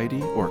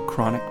 anxiety, or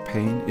chronic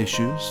pain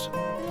issues?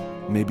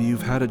 Maybe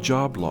you've had a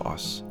job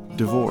loss,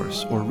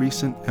 divorce, or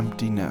recent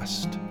empty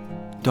nest.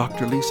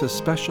 Dr. Lisa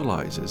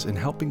specializes in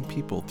helping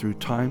people through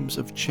times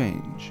of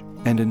change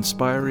and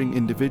inspiring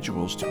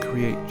individuals to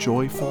create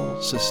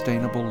joyful,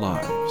 sustainable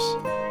lives.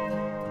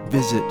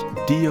 Visit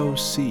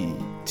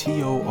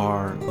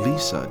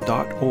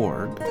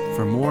doctorlisa.org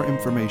for more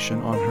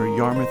information on her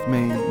Yarmouth,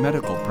 Maine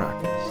medical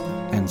practice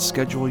and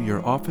schedule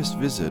your office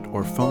visit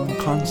or phone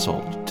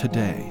consult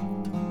today.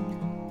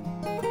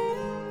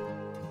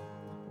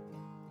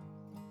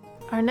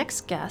 Our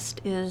next guest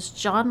is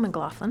John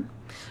McLaughlin,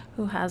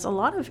 who has a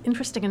lot of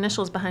interesting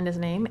initials behind his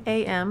name,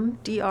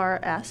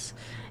 AMDRS,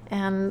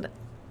 and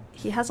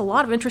he has a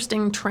lot of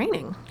interesting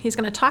training. He's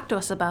going to talk to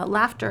us about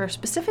laughter,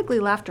 specifically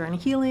laughter and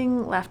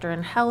healing, laughter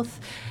and health.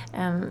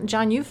 And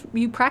John,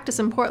 you practice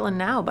in Portland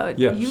now, but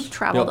yes. You've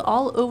traveled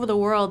all over the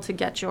world to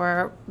get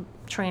your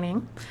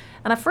training.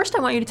 And at first,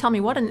 I want you to tell me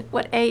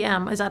what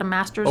AM is. That a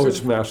master's? Oh,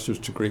 it's a master's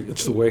degree.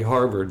 It's the way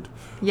Harvard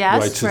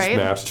writes right. its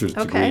master's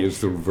degree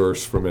is the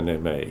reverse from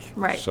an MA.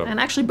 Right, So, and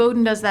actually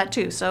Bowdoin does that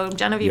too. So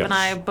Genevieve and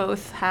I Yes.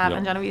 both have, Yep.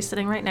 and Genevieve's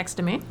sitting right next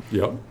to me.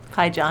 Yep.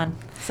 Hi, John.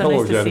 So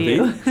Hello, nice to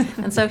Genevieve. see you.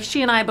 And so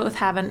she and I both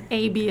have an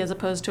AB as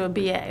opposed to a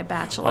BA, a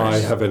bachelor's. I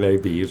have an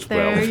AB as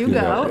well. There you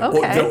go. know.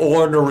 Okay. The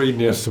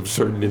orneriness of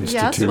certain Yes,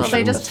 institutions. well,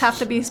 they just have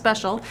to be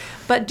special.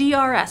 But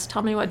DRS,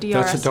 tell me what DRS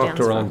That's a stands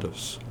for.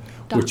 doctorandus,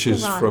 which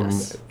is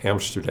Doctorandus. from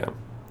Amsterdam.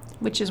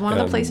 Which is one of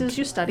the And- places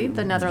you studied,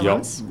 the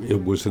Netherlands. Yep,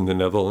 it was in the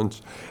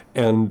Netherlands.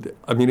 And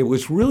I mean, it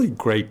was really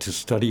great to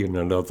study in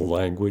another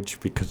language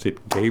because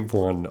it gave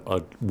one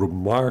a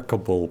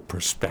remarkable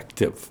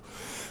perspective.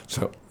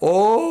 So,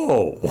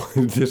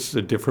 this is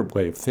a different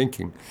way of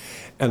thinking.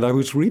 And I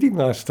was reading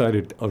last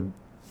night an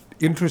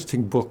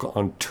interesting book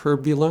on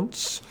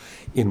turbulence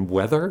in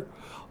weather.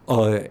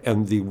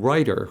 And the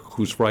writer,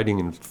 who's writing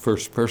in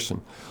first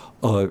person,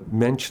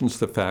 mentions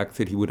the fact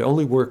that he would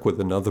only work with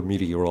another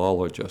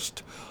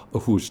meteorologist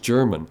who's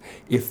German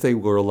if they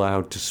were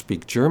allowed to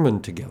speak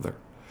German together.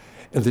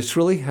 And this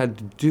really had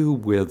to do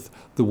with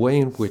the way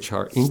in which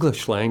our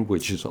English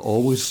language is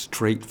always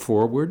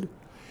straightforward,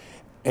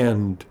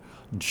 and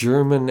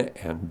German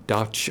and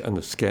Dutch and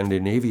the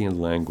Scandinavian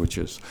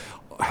languages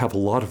have a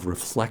lot of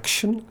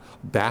reflection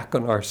back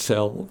on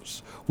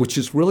ourselves, which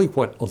is really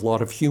what a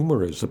lot of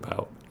humor is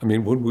about. I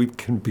mean, when we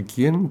can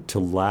begin to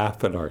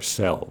laugh at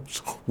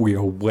ourselves, we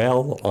are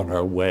well on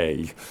our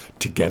way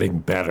to getting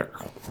better.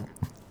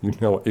 You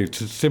know,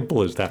 it's as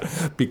simple as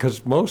that,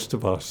 because most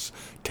of us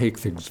take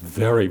things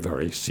very,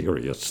 very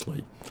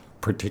seriously,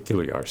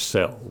 particularly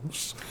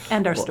ourselves.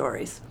 And our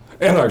stories.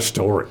 And our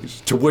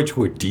stories, to which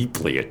we're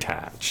deeply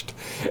attached.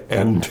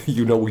 And,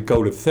 you know, we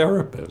go to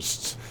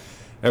therapists,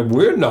 and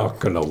we're not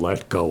going to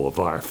let go of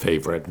our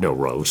favorite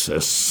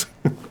neurosis.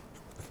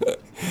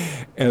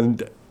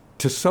 And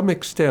to some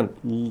extent,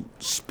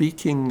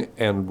 speaking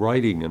and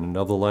writing in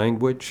another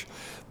language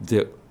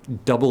that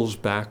doubles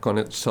back on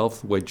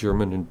itself, the way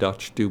German and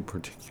Dutch do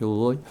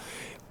particularly,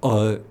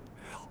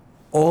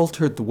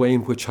 altered the way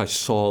in which I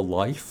saw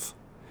life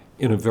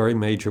in a very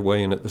major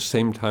way. And at the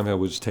same time, I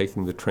was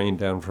taking the train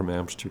down from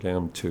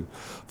Amsterdam to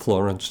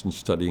Florence and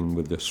studying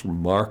with this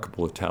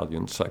remarkable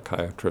Italian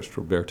psychiatrist,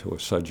 Roberto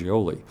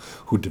Assagioli,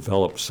 who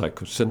developed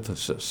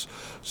psychosynthesis.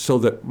 So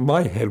that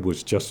my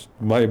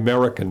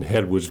American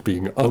head was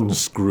being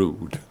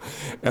unscrewed.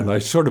 And I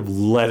sort of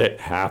let it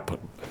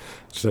happen.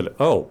 Said,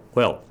 oh,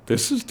 well,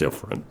 this is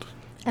different.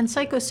 And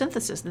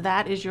psychosynthesis,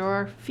 that is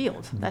your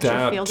field. That's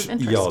your field of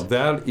interest. Yeah,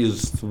 that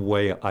is the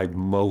way I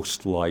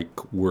most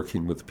like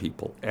working with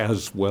people,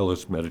 as well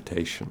as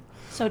meditation.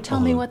 So tell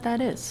me what that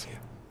is.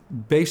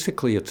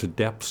 Basically, it's a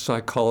depth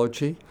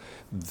psychology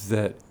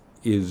that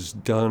is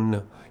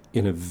done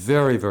in a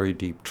very, very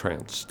deep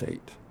trance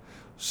state.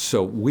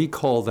 So we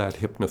call that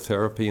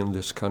hypnotherapy in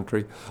this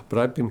country, but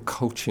I've been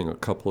coaching a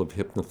couple of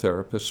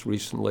hypnotherapists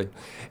recently,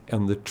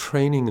 and the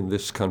training in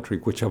this country,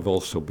 which I've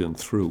also been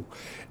through,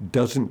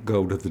 doesn't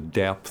go to the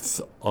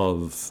depth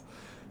of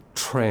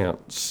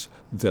trance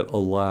that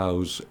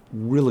allows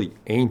really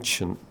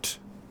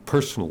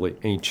personally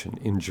ancient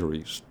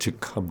injuries to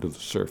come to the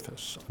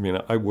surface. I mean,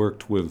 I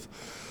worked with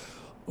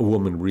a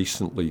woman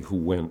recently who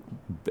went,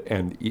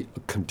 and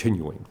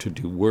continuing to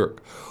do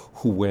work,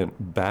 who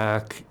went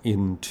back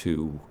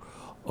into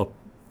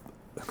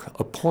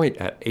a point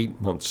at 8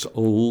 months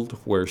old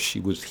where she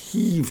was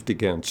heaved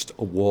against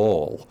a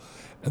wall,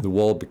 and the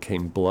wall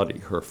became bloody.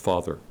 Her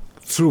father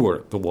threw her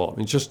at the wall. I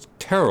mean, just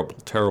terrible,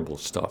 terrible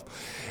stuff.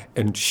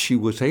 And she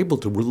was able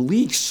to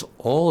release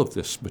all of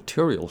this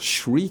material,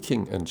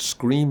 shrieking and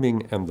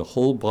screaming and the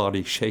whole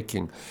body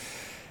shaking.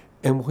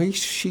 And when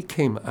she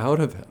came out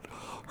of it,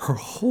 her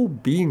whole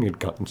being had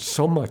gotten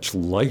so much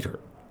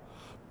lighter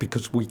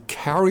because we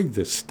carry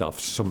this stuff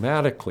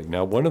somatically.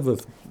 Now, one of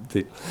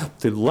the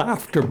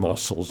laughter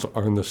muscles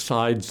are on the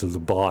sides of the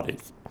body.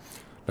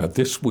 Now,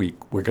 this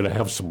week, we're going to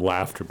have some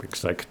laughter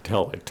because I could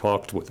tell I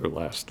talked with her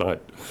last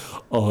night.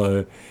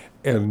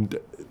 And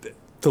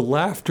the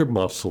laughter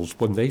muscles,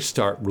 when they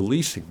start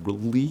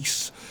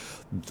release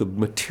the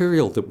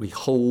material that we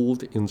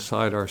hold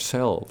inside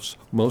ourselves,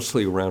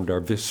 mostly around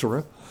our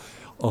viscera.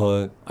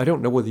 I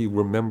don't know whether you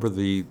remember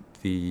the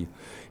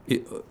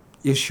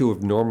issue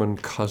of Norman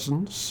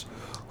Cousins,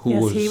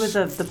 who he was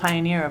the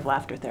pioneer of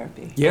laughter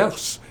therapy.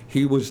 Yes,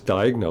 he was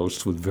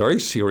diagnosed with very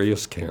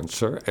serious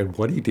cancer, and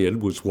what he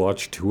did was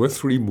watch 2 or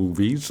 3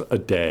 movies a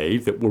day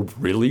that were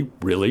really,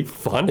 really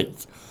funny.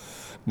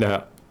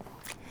 Now,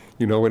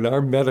 you know, in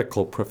our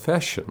medical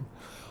profession,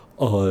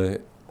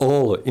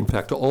 in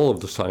fact, all of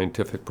the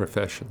scientific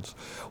professions,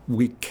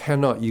 we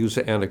cannot use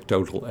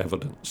anecdotal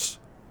evidence.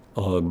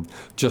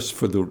 Just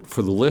for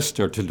the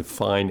listener to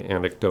define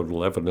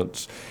anecdotal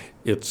evidence,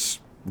 it's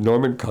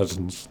Norman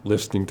Cousins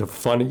listening to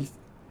funny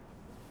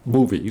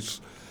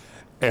movies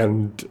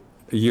and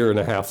a year and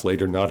a half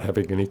later not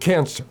having any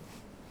cancer.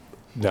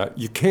 Now,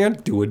 you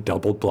can't do a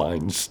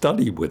double-blind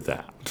study with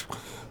that.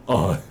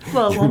 Well,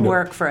 it won't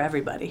work for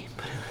everybody.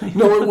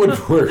 No, it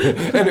wouldn't work.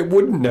 And it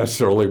wouldn't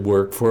necessarily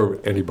work for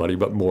anybody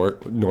but more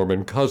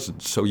Norman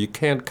Cousins. So you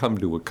can't come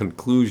to a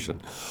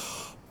conclusion.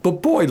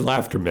 But boy,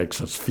 laughter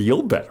makes us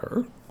feel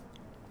better.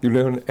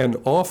 And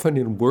often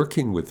in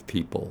working with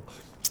people,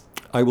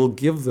 I will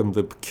give them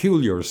the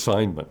peculiar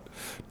assignment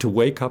to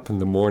wake up in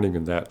the morning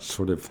in that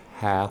sort of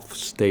half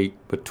state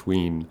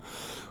between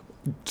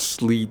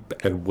sleep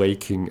and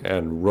waking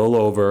and roll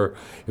over.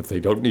 If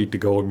they don't need to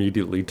go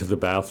immediately to the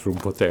bathroom,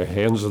 put their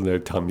hands on their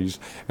tummies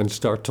and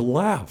start to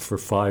laugh for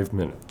 5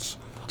 minutes.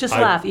 Just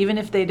laugh, even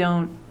if they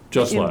don't.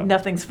 Just laugh.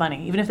 Nothing's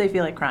funny, even if they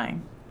feel like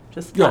crying.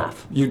 Just Yeah,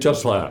 laugh. you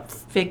just laugh.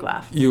 Fake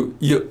laugh. You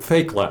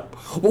fake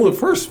laugh. Well, the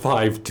first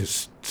 5 to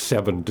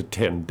 7 to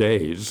 10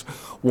 days,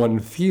 one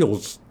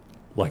feels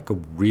like a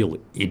real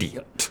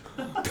idiot.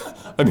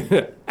 I mean,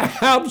 an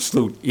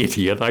absolute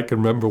idiot. I can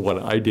remember when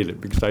I did it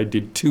because I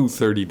did 2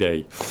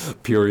 30-day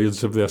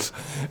periods of this.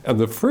 And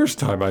the first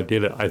time I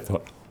did it, I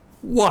thought,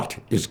 what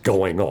is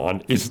going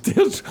on? Is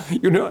this,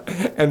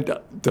 And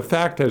the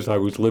fact is, I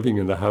was living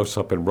in the house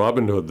up in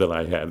Robin Hood that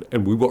I had,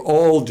 and we were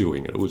all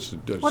doing it. It was a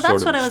Well, sort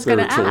that's of what I was going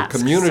to spiritual ask.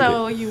 community.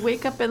 So you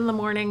wake up in the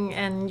morning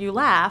and you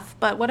laugh,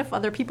 but what if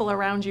other people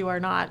around you are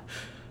not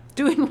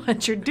doing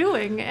what you're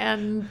doing?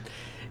 And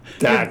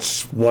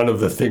That's one of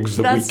the things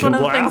that we can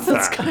laugh at.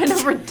 that's kind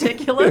of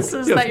ridiculous,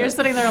 is that you're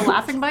sitting there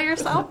laughing by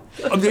yourself?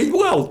 I mean,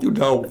 well,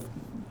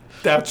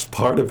 that's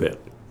part of it.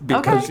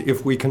 Because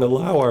if we can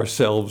allow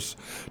ourselves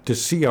to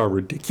see our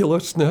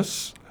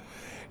ridiculousness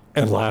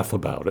and laugh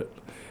about it,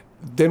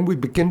 then we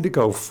begin to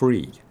go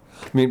free.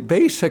 I mean,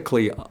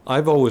 basically,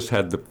 I've always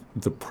had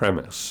the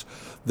premise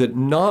that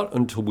not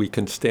until we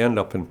can stand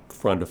up in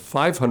front of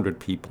 500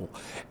 people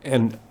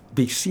and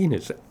be seen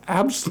as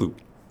absolute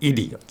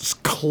idiots,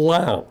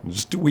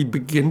 clowns, do we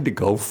begin to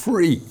go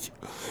free.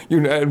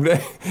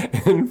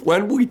 And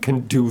when we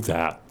can do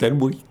that, then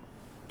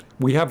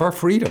we have our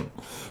freedom.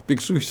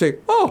 Because we say,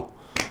 oh,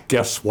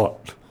 guess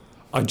what?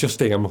 I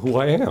just am who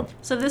I am.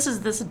 So this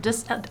is this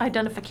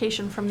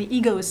disidentification from the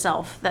ego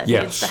self that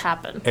needs to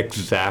happen.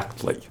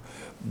 Exactly.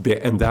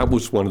 And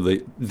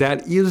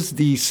that is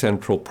the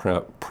central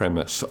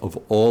premise of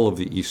all of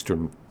the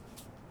Eastern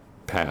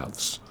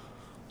paths.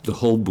 The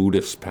whole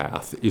Buddhist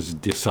path is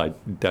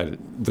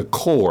the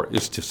core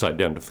is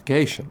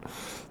disidentification.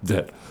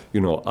 That,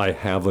 I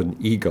have an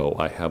ego,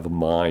 I have a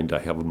mind, I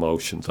have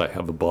emotions, I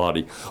have a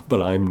body,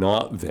 but I'm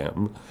not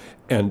them.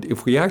 And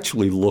if we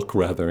actually look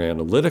rather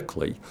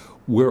analytically,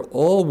 we're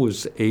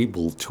always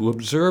able to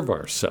observe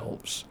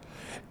ourselves.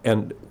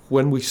 And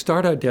when we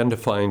start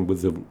identifying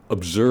with the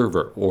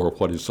observer, or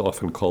what is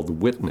often called the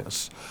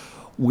witness,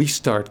 we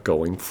start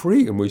going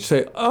free and we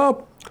say,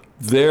 oh,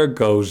 there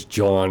goes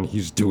John,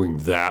 he's doing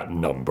that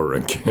number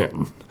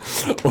again.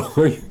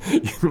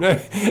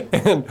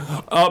 And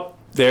up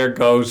there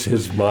goes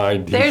his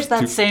mind. There's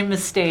that same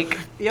mistake.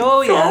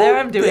 Oh, yeah, there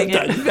I'm doing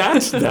it.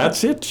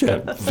 That's it,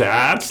 Jen.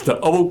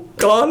 Oh,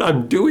 God,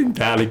 I'm doing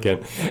that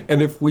again.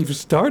 And if we've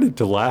started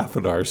to laugh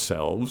at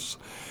ourselves,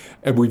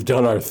 and we've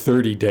done our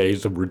 30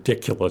 days of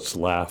ridiculous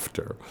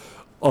laughter,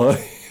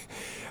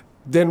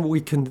 then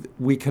we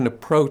can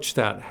approach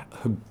that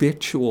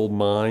habitual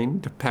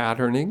mind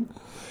patterning,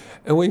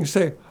 and we can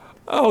say,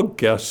 oh,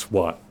 guess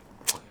what?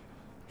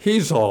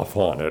 He's off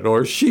on it,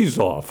 or she's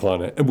off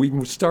on it. And we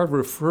can start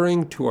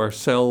referring to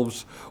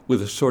ourselves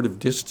with a sort of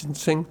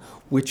distancing,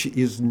 which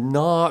is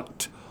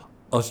not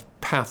a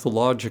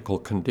pathological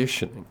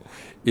condition.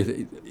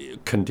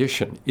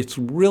 It's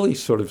really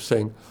sort of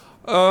saying,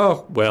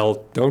 oh,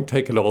 well, don't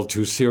take it all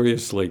too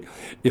seriously.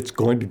 It's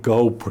going to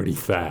go pretty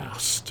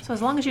fast. So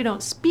as long as you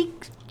don't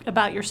speak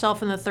about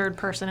yourself in the third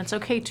person, it's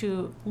okay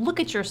to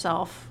look at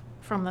yourself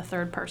from the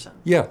third person.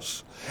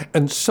 Yes.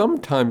 And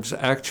sometimes,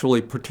 actually,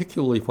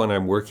 particularly when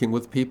I'm working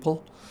with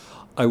people,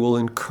 I will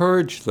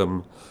encourage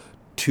them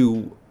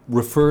to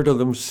refer to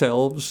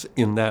themselves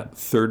in that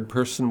third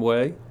person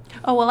way.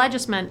 Oh, well, I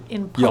just meant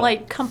in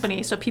polite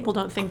company, so people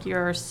don't think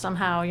you're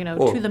somehow,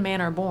 to the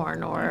manner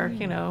born, or,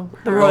 the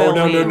royal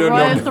we.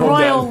 The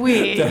royal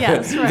we,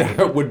 yes, right.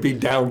 That would be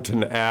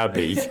Downton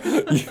Abbey,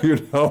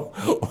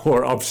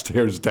 or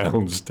upstairs,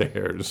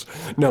 downstairs.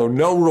 No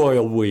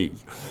royal we.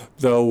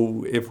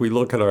 Though, if we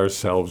look at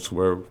ourselves,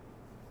 we're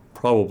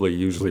probably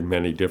usually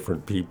many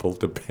different people,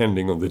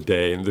 depending on the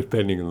day and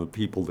depending on the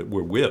people that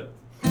we're with.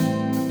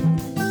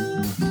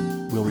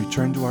 We'll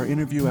return to our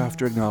interview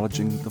after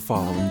acknowledging the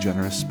following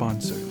generous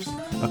sponsors.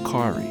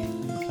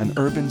 Akari, an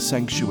urban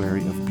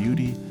sanctuary of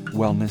beauty,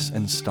 wellness,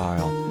 and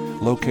style,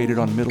 located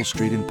on Middle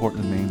Street in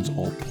Portland, Maine's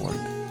Old Port.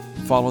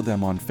 Follow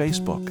them on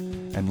Facebook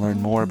and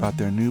learn more about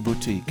their new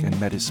boutique and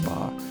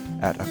Medispa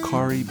at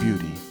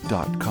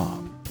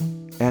akaribeauty.com.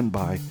 and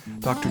by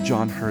Dr.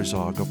 John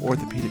Herzog of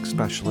Orthopedic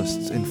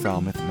Specialists in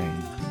Falmouth,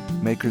 Maine,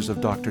 makers of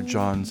Dr.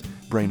 John's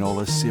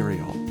Brainola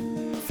cereal.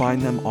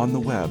 Find them on the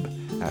web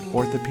at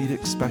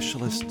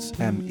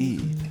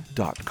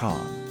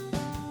orthopedicspecialistsme.com.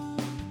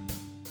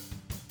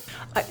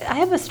 I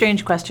have a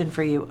strange question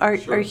for you. Are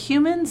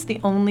humans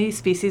the only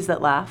species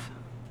that laugh?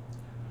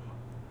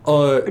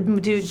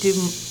 Do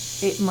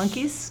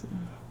monkeys?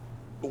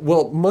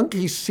 Well,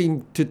 monkeys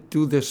seem to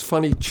do this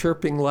funny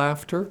chirping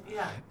laughter.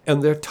 Yeah.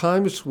 And there are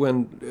times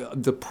when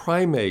the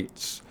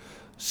primates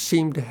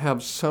seem to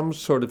have some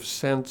sort of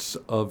sense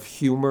of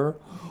humor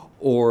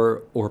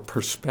or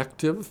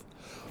perspective,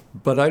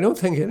 but I don't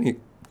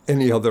think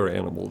any other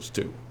animals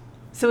do.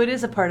 So it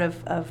is a part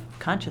of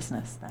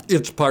consciousness then?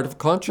 It's part of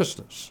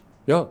consciousness,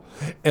 yeah.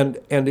 And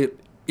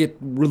it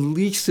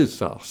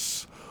releases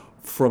us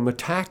from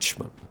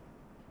attachment.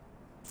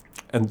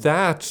 And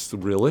that's the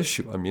real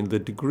issue. I mean, the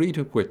degree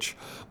to which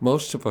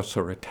most of us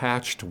are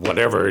attached to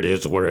whatever it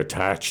is we're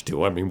attached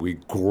to. I mean, we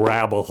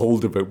grab a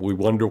hold of it, we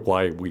wonder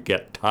why we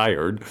get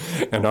tired,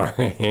 and our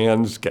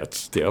hands get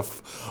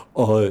stiff.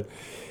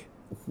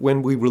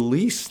 When we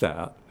release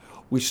that,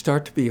 we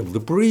start to be able to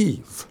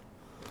breathe.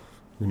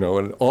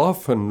 And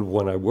often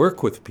when I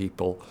work with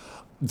people,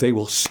 they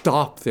will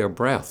stop their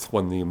breath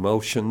when the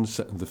emotions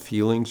and the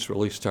feelings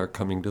really start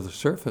coming to the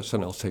surface,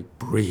 and I'll say,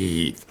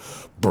 breathe,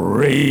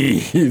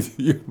 breathe,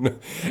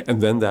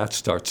 and then that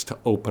starts to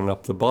open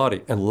up the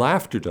body. And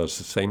laughter does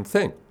the same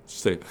thing.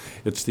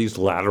 It's these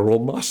lateral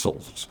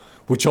muscles,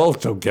 which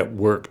also get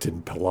worked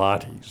in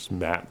Pilates.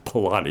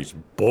 Pilates,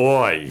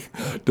 boy,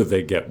 do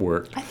they get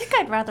worked. I think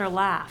I'd rather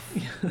laugh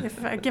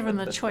if given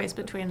the choice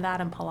between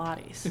that and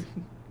Pilates.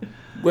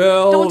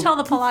 Well, don't tell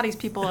the Pilates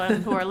people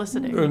who are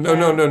listening. No.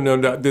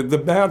 The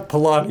bad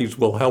Pilates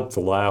will help the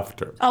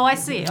laughter. Oh, I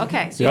see.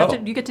 Okay, so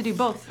you get to do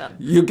both then.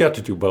 You get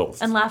to do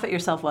both. And laugh at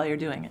yourself while you're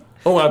doing it.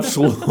 Oh,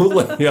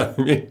 absolutely. Yeah,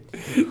 I mean.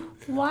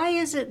 Why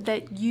is it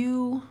that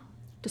you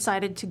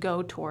decided to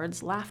go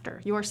towards laughter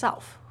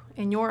yourself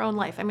in your own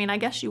life? I mean, I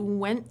guess you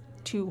went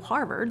to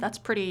Harvard. That's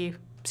pretty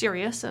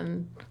serious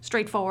and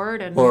straightforward,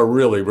 and or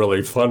really,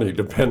 really funny,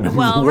 depending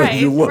on where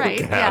you look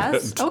at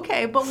it.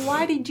 Okay, but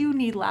why did you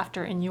need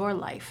laughter in your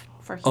life?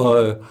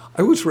 I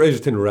was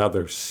raised in a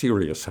rather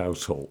serious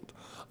household.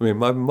 I mean,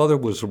 my mother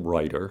was a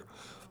writer,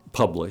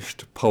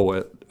 published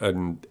poet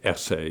and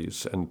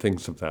essays and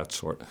things of that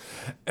sort,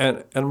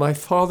 and my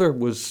father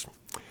was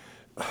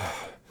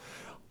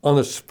on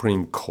the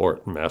Supreme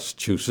Court in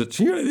Massachusetts.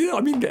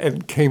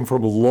 And came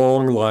from a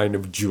long line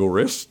of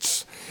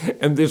jurists.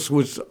 And this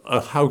was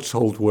a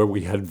household where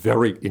we had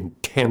very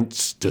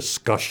intense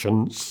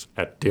discussions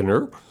at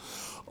dinner.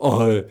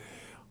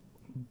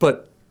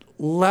 But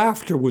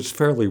laughter was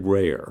fairly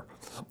rare.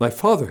 My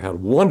father had a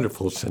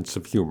wonderful sense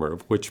of humor,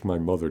 of which my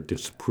mother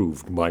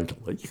disapproved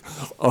mightily.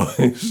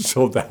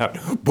 So that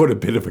put a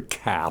bit of a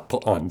cap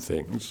on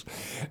things.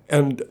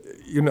 And,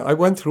 I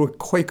went through a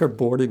Quaker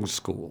boarding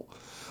school.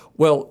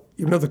 Well,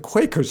 the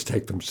Quakers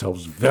take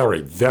themselves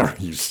very,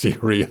 very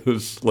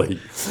seriously.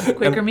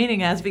 Quaker meeting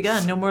has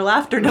begun. No more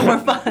laughter, no more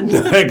fun.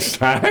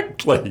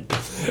 Exactly.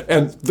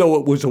 And though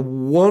it was a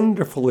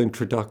wonderful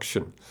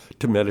introduction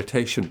to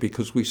meditation,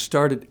 because we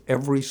started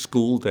every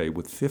school day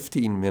with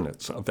 15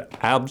 minutes of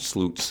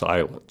absolute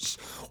silence.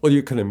 Well,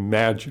 you can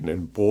imagine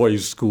in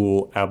boys'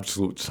 school,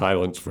 absolute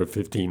silence for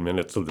 15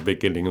 minutes at the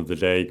beginning of the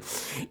day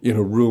in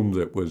a room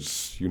that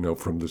was,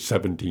 from the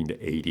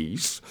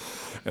 1780s,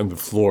 and the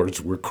floors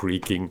were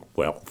creaking.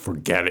 Well,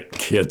 forget it,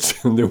 kids.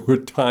 And there were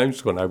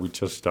times when I would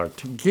just start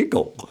to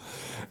giggle.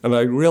 And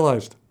I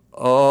realized,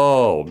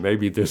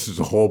 maybe this is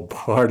all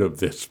part of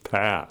this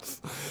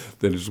path.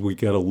 That as we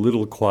get a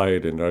little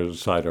quiet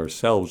inside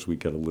ourselves, we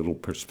get a little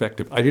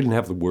perspective. I didn't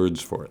have the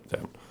words for it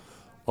then.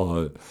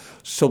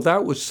 So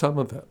that was some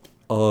of it.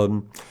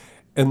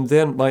 And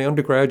then my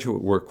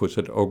undergraduate work was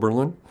at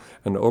Oberlin,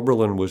 and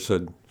Oberlin was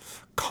a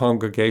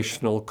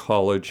congregational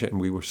college, and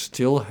we were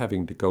still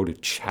having to go to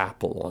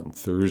chapel on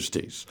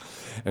Thursdays.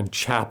 And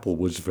chapel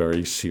was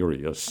very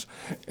serious.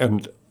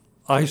 And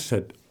I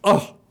said,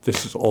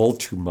 this is all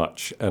too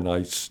much. And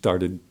I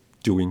started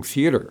doing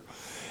theater.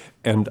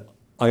 And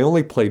I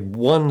only played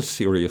one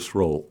serious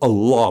role, a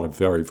lot of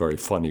very, very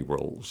funny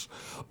roles.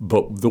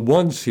 But the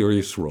one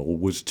serious role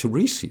was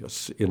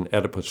Tiresias in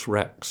Oedipus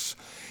Rex.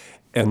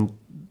 And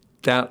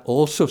that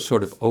also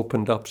sort of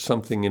opened up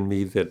something in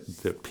me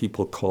that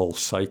people call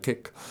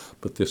psychic,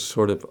 but this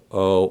sort of,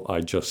 I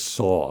just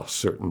saw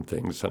certain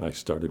things and I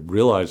started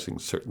realizing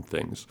certain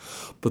things.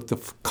 But the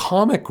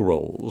comic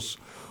roles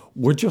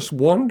were just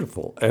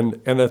wonderful. And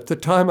at the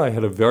time I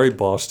had a very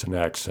Boston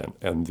accent,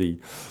 and the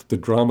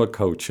drama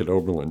coach at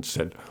Oberlin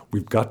said,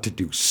 we've got to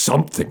do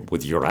something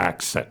with your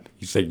accent.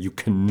 He said, you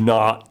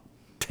cannot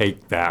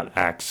take that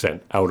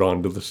accent out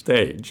onto the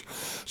stage.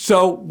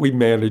 So we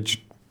managed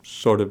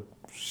sort of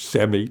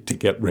to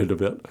get rid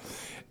of it.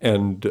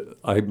 And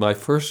my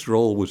first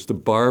role was the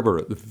barber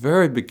at the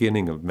very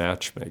beginning of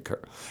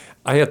Matchmaker.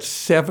 I had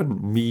 7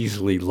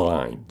 measly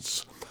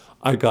lines.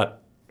 I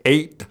got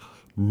 8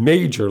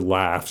 major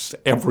laughs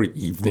every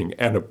evening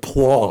and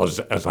applause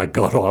as I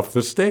got off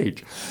the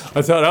stage.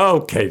 I thought,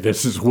 okay,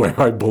 this is where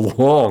I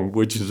belong,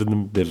 which is in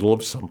the middle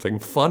of something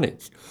funny.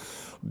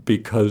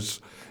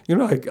 Because,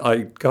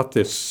 I got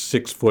this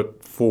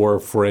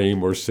 6'4"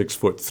 frame or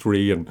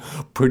 6'3" and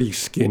pretty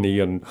skinny,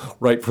 and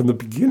right from the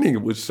beginning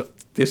it was,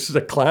 this is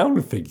a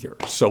clown figure,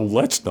 so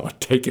let's not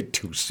take it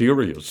too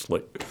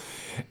seriously.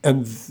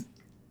 And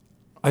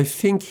I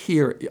think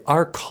here,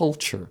 our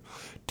culture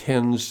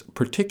tends,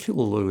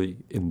 particularly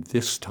in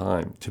this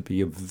time, to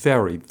be a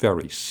very,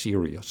 very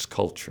serious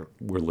culture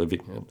we're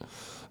living in. I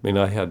mean,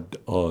 I had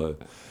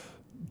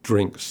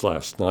drinks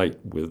last night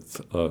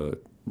with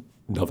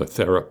another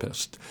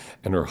therapist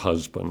and her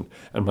husband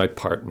and my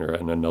partner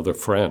and another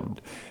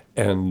friend.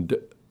 And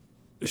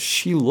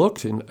she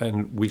looked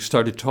and we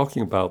started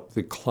talking about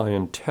the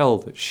clientele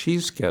that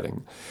she's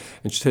getting.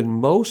 And she said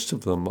most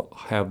of them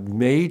have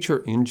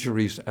major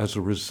injuries as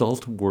a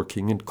result of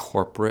working in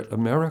corporate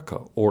America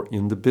or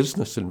in the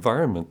business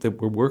environment that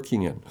we're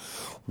working in,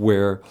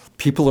 where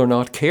people are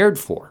not cared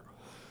for.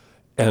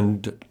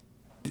 And,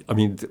 I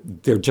mean,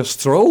 they're just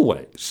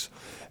throwaways.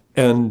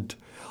 And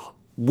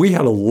we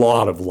had a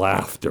lot of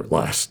laughter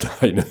last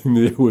night. I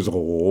mean, there was a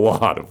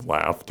lot of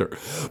laughter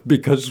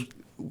because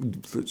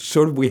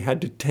sort of we had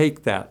to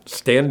take that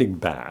standing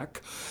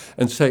back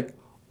and say,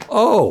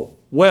 oh,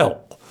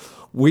 well,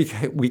 we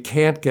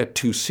can't get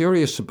too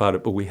serious about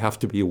it, but we have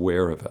to be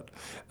aware of it.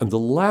 And the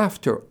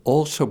laughter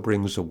also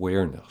brings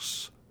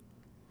awareness,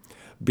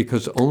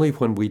 because only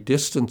when we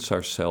distance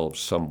ourselves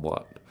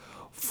somewhat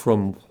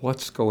from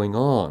what's going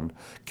on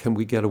can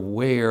we get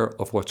aware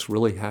of what's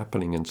really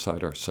happening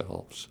inside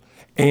ourselves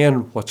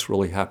and what's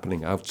really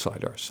happening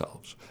outside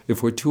ourselves.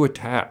 If we're too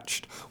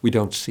attached, we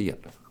don't see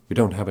it. We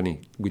don't have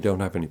any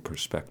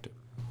perspective.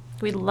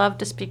 We'd love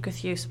to speak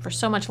with you for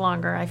so much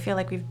longer. I feel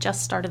like we've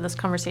just started this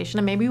conversation,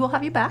 and maybe we'll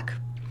have you back.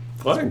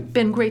 Fine. It's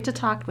been great to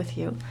talk with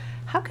you.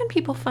 How can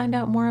people find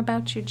out more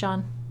about you,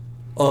 John?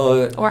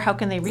 Or how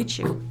can they reach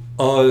you?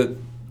 I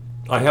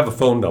have a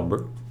phone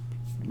number.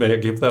 May I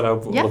give that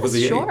out over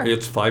the sure. air?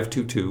 It's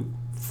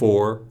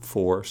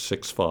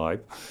 522-4465.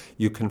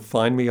 You can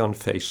find me on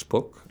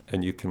Facebook,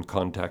 and you can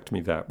contact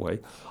me that way.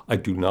 I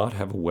do not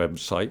have a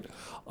website.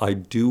 I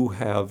do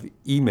have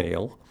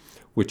email,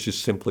 which is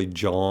simply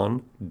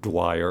John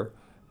Dwyer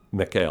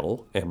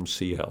McL,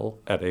 MCL,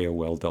 at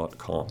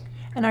AOL.com.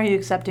 And are you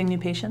accepting new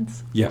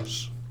patients?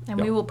 Yes. And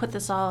we will put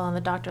this all on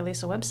the Dr.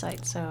 Lisa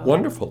website, so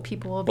Wonderful.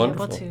 people will be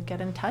able to get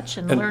in touch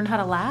and learn how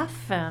to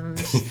laugh and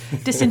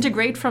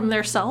disintegrate from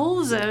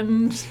themselves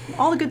and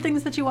all the good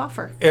things that you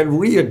offer. And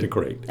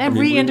reintegrate. And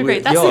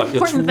reintegrate. That's the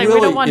important thing.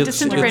 We don't want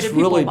disintegrated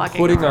people walking around. It's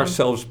really putting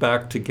ourselves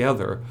back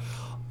together,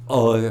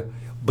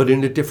 but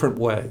in a different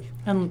way.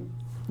 And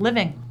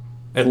living.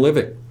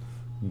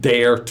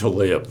 Dare to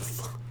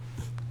live.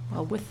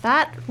 Well, with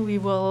that, we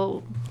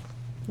will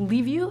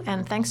leave you,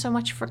 and thanks so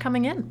much for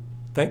coming in.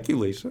 Thank you,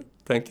 Lisa.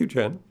 Thank you,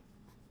 Jen.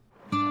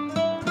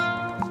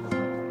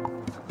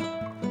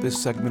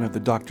 This segment of the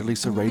Dr.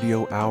 Lisa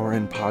Radio Hour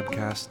and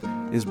Podcast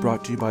is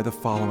brought to you by the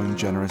following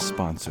generous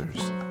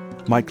sponsors: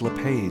 Mike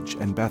LePage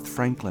and Beth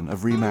Franklin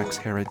of RE/MAX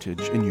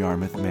Heritage in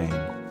Yarmouth, Maine.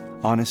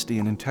 Honesty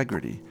and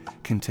integrity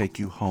can take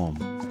you home.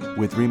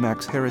 With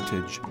RE/MAX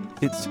Heritage,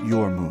 it's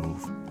your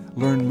move.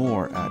 Learn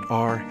more at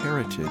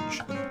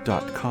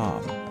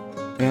rheritage.com.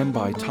 And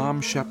by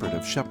Tom Shepard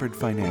of Shepard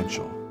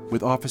Financial.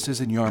 With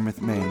offices in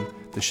Yarmouth, Maine,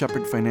 the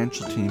Shepard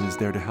Financial team is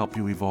there to help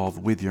you evolve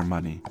with your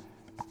money.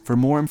 For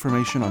more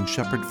information on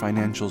Shepard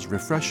Financial's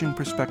refreshing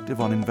perspective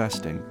on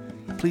investing,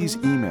 please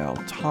email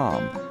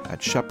tom at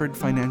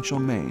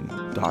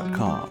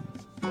shepardfinancialmaine.com.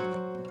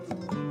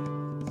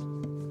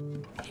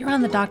 Here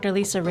on the Dr.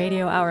 Lisa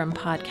Radio Hour and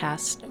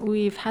Podcast,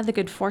 we've had the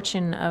good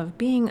fortune of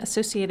being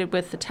associated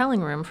with the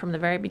Telling Room from the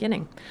very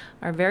beginning.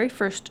 Our very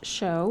first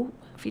show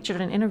featured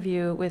an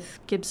interview with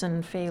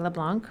Gibson Faye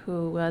LeBlanc,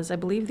 who was, I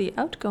believe, the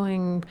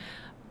outgoing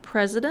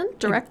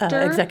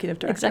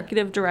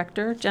executive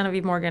director.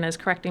 Genevieve Morgan is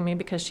correcting me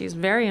because she's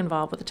very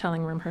involved with the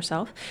Telling Room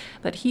herself.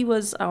 But he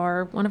was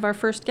one of our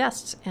first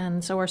guests.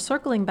 And so we're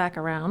circling back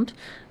around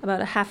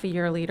about a half a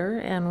year later,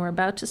 and we're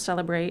about to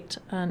celebrate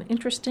an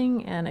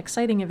interesting and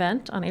exciting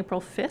event on April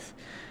 5th.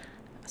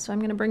 So I'm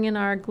going to bring in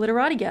our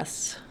Glitterati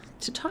guests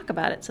to talk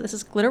about it. So this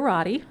is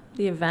Glitterati,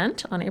 the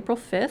event on April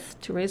 5th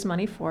to raise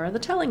money for the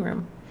Telling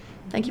Room.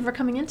 Thank you for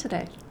coming in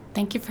today.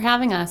 Thank you for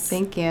having us.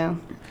 Thank you.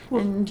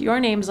 And your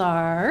names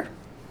are?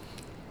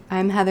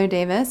 I'm Heather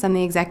Davis. I'm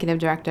the executive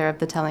director of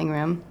the Telling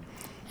Room.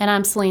 And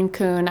I'm Celine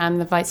Kuhn. I'm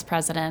the vice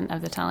president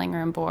of the Telling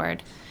Room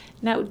board.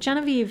 Now,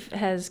 Genevieve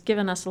has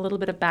given us a little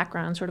bit of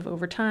background sort of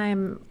over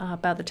time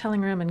about the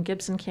Telling Room, and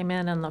Gibson came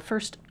in on the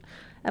first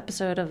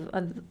episode of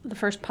the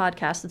first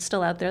podcast that's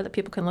still out there that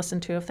people can listen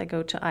to if they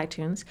go to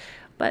iTunes.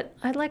 But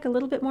I'd like a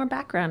little bit more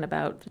background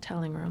about the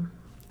Telling Room.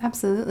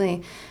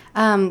 Absolutely.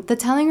 The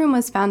Telling Room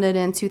was founded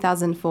in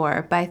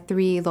 2004 by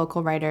 3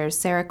 local writers,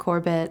 Sarah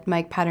Corbett,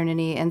 Mike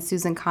Paternity, and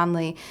Susan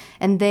Conley,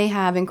 and they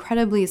have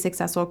incredibly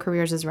successful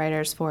careers as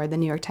writers for the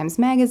New York Times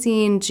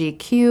Magazine,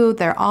 GQ.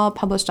 They're all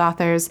published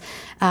authors,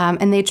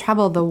 and they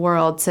travel the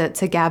world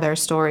to gather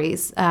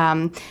stories.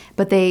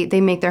 But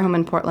they make their home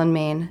in Portland,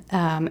 Maine,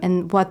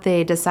 and what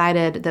they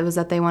decided was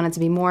that they wanted to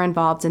be more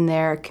involved in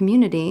their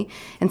community,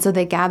 and so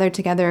they gathered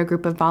together a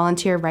group of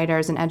volunteer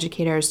writers and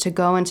educators to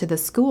go into the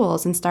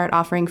schools and start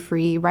offering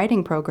free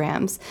writing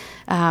programs.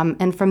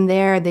 And from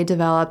there, they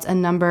developed a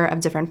number of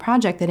different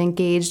projects that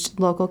engaged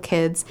local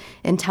kids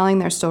in telling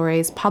their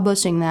stories,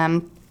 publishing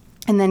them,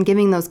 and then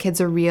giving those kids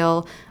a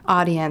real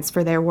audience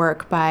for their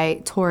work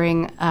by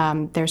touring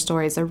their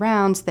stories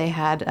around. They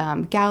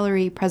had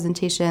gallery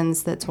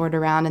presentations that toured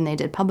around, and they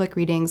did public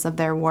readings of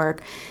their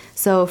work.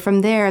 So from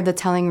there, the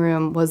Telling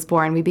Room was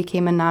born. We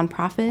became a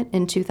nonprofit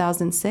in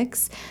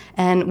 2006,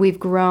 and we've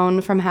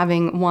grown from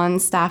having 1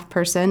 staff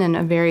person and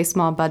a very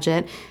small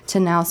budget to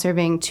now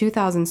serving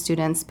 2,000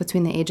 students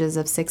between the ages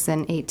of 6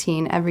 and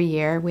 18 every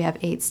year. We have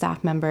 8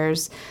 staff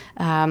members,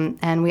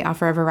 and we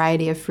offer a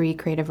variety of free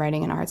creative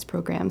writing and arts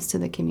programs to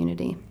the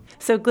community.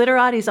 So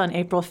Glitterati's on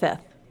April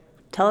 5th.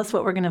 Tell us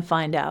what we're going to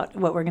find out,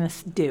 what we're going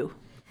to do.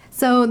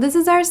 So this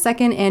is our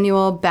 2nd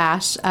annual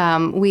bash.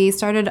 We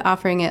started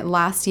offering it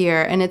last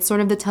year, and it's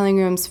sort of the Telling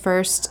Room's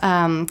first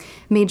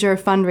major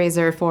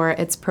fundraiser for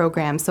its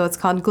program. So it's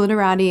called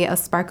Glitterati, a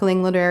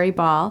Sparkling Literary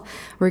Ball.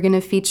 We're going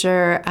to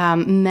feature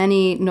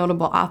many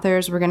notable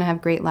authors. We're going to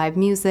have great live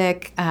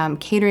music,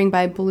 catering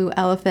by Blue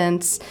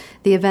Elephant.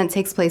 The event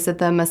takes place at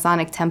the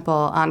Masonic Temple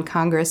on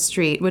Congress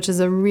Street, which is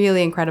a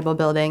really incredible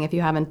building if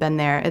you haven't been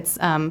there. It's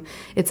on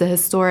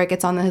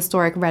the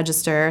historic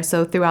register,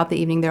 so throughout the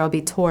evening there will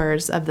be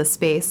tours of the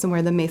space and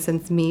where the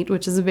Masons meet,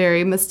 which is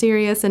very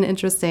mysterious and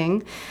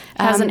interesting.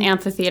 It has an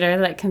amphitheater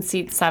that can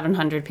seat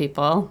 700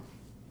 people.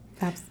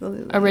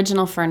 Absolutely.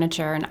 Original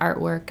furniture and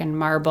artwork and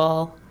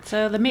marble.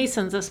 So the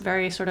Masons, this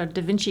very sort of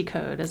Da Vinci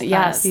Code, is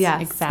Yes,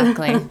 Yes.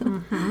 exactly.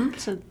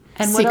 So,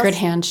 And what Secret else?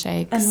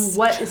 handshakes. And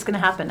what is going to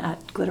happen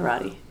at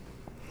Glitterati?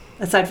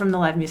 Aside from the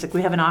live music,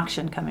 we have an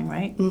auction coming,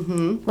 right?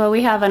 Well,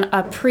 we have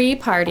a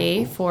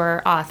pre-party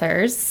for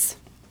authors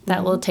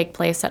that will take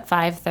place at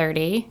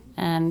 5:30,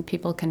 and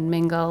people can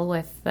mingle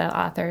with the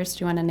authors.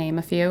 Do you want to name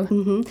a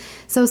few?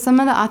 So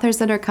some of the authors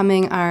that are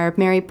coming are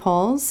Mary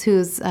Poles,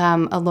 who's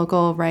a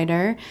local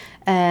writer,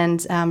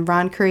 and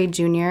Ron Curry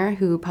Jr.,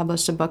 who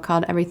published a book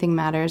called Everything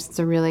Matters. It's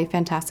a really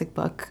fantastic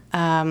book.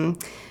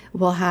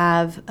 We'll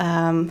have,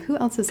 who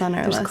else is on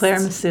our There's list? Claire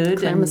Massoud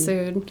Claire and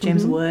Massoud.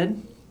 James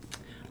Wood.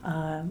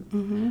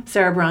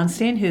 Sarah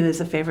Bronstein, who is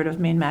a favorite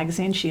of Maine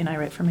Magazine. She and I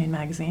write for Maine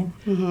Magazine.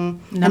 A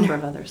number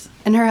of others.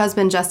 And her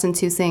husband, Justin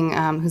Tusing,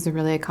 who's a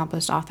really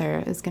accomplished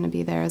author, is going to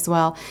be there as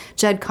well.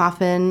 Jed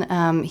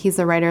Coffin, he's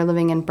a writer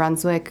living in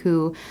Brunswick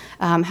who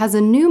has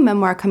a new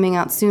memoir coming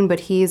out soon, but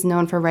he's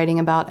known for writing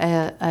about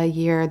a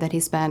year that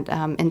he spent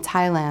in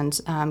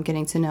Thailand,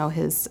 getting to know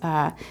his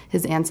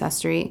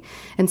ancestry.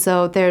 And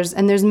so there's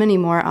many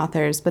more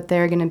authors, but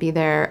they're going to be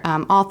there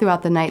all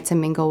throughout the night to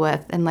mingle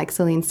with. And like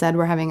Celine said,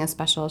 we're having a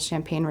special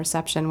champagne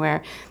reception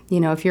where,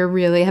 if you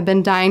really have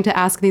been dying to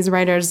ask these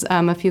writers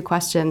a few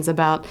questions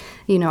about,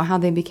 how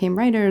they became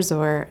writers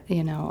or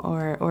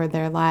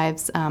their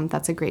lives,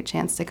 that's a great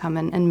chance to come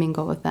and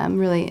mingle with them,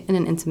 really in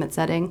an intimate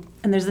setting.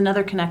 And there's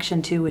another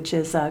connection, too, which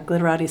is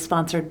Glitterati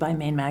sponsored by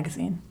Maine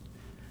Magazine.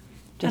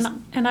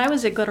 And I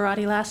was at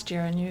Glitterati last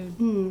year, and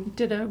you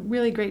did a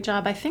really great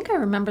job. I think I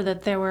remember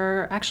that there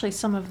were actually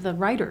some of the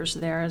writers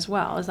there as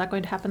well. Is that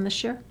going to happen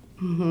this year?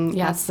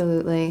 Yes.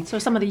 Absolutely. So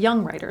some of the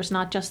young writers,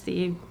 not just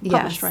the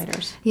published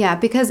writers. Yeah,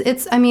 because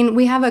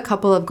we have a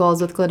couple of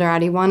goals with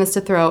Glitterati. One is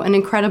to throw an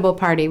incredible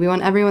party. We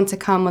want everyone to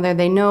come, whether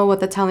they know what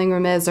the Telling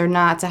Room is or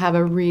not, to have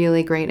a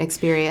really great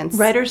experience.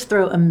 Writers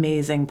throw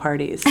amazing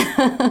parties.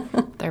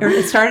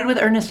 It started with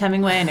Ernest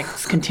Hemingway, and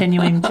it's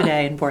continuing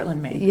today in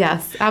Portland, Maine.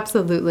 Yes,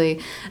 absolutely.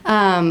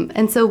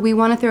 And so we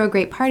want to throw a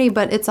great party,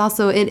 but it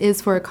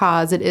is for a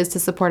cause. It is to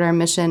support our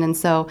mission. And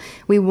so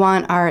we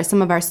want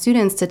some of our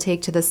students to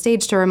take to the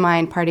stage to remind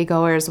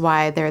partygoers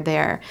why they're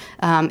there.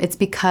 It's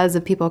because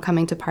of people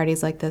coming to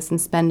parties like this and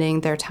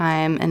spending their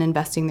time and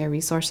investing their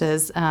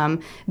resources,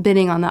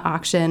 bidding on the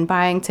auction,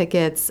 buying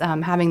tickets,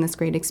 having this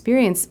great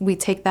experience. We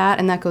take that,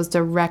 and that goes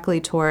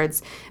directly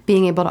towards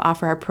being able to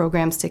offer our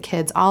programs to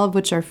kids, all of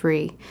which are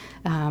free.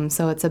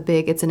 So it's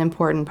an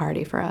important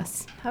party for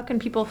us. How can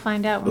people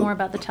find out more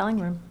about the Telling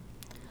Room?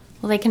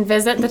 Well, they can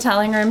visit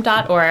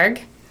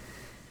thetellingroom.org.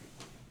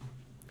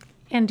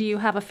 And do you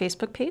have a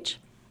Facebook page?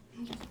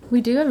 We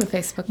do have a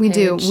Facebook page. We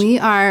do.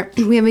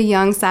 We have a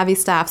young, savvy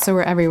staff, so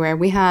we're everywhere.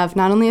 We have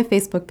not only a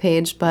Facebook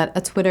page, but a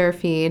Twitter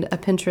feed, a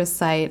Pinterest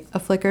site, a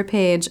Flickr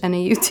page, and a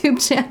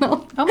YouTube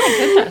channel. Oh my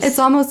goodness! It's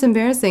almost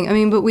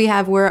embarrassing. But we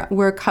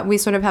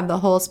sort of have the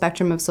whole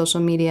spectrum of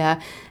social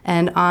media,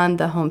 and on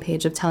the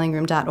homepage of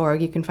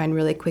tellingroom.org, you can find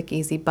really quick,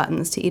 easy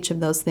buttons to each of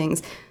those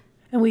things.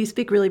 And will you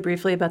speak really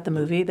briefly about the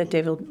movie that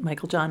David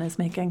Michael John is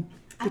making?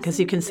 because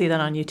you can see that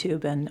on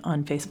YouTube and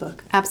on Facebook.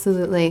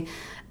 Absolutely.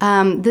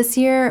 This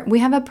year, we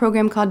have a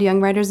program called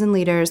Young Writers and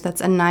Leaders.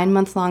 That's a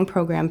 9-month-long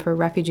program for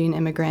refugee and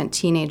immigrant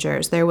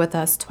teenagers. They're with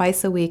us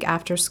twice a week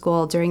after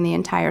school during the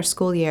entire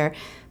school year.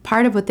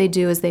 Part of what they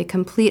do is they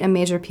complete a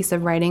major piece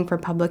of writing for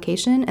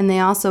publication, and they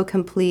also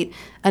complete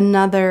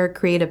another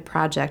creative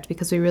project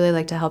because we really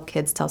like to help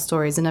kids tell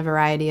stories in a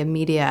variety of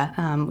media,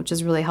 which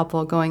is really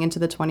helpful going into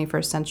the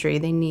 21st century.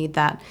 They need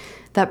that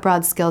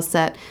broad skill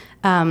set.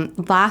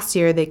 Last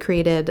year, they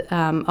created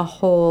a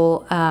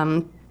whole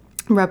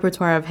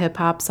repertoire of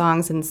hip-hop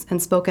songs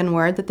and spoken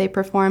word that they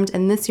performed,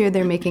 and this year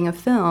they're making a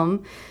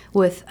film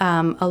with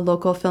a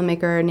local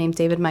filmmaker named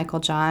David Michael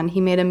John.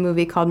 He made a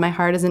movie called My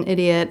Heart is an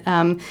Idiot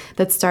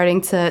that's starting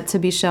to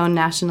be shown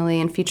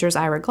nationally and features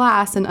Ira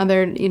Glass and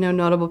other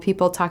notable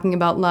people talking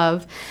about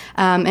love.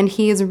 And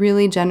he is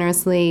really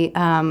generously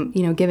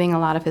giving a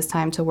lot of his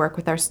time to work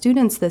with our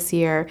students this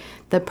year.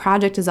 The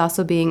project is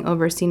also being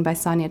overseen by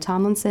Sonia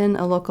Tomlinson,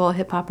 a local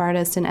hip-hop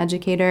artist and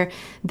educator.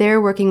 They're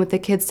working with the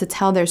kids to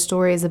tell their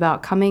stories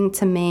about coming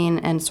to Maine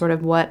and sort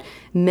of what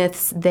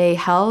myths they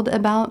held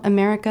about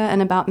America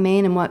and about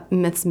Maine and what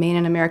myths Maine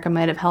and America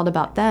might have held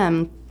about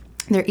them.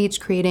 They're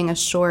each creating a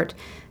short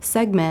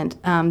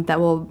segment that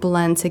will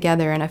blend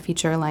together in a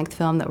feature-length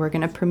film that we're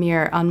going to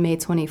premiere on May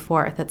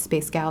 24th at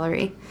Space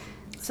Gallery.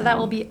 So that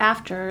will be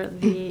after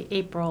the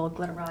April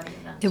Glitterati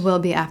event. It will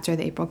be after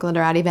the April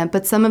Glitterati event,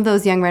 but some of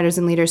those Young Writers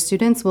and Leaders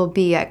students will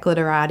be at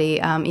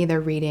Glitterati either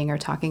reading or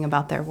talking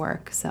about their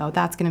work. So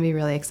that's going to be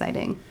really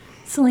exciting.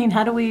 Celine,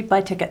 how do we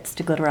buy tickets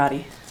to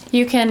Glitterati?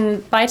 You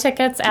can buy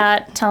tickets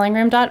at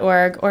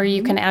tellingroom.org, or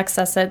you can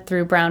access it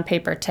through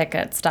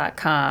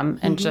brownpapertickets.com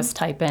and just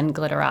type in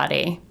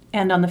Glitterati.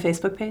 And on the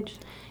Facebook page?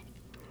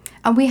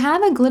 We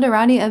have a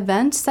Glitterati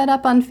event set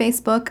up on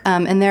Facebook,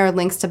 and there are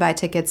links to buy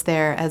tickets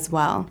there as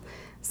well.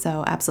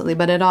 So absolutely,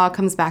 but it all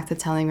comes back to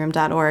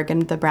tellingroom.org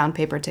and the Brown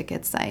Paper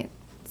Tickets site.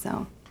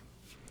 So,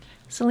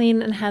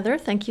 Celine and Heather,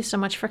 thank you so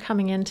much for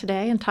coming in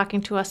today and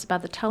talking to us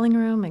about the Telling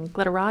Room and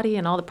Glitterati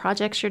and all the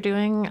projects you're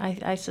doing.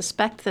 I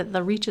suspect that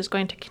the reach is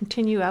going to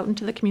continue out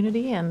into the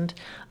community, and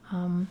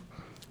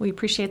we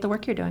appreciate the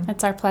work you're doing.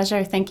 It's our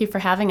pleasure. Thank you for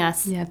having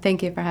us. yeah,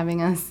 thank you for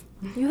having us.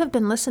 You have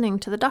been listening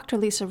to the Dr.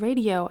 Lisa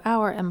Radio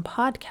Hour and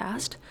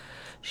Podcast,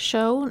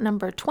 show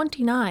number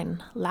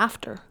 29,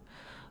 Laughter,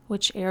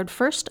 which aired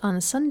first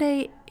on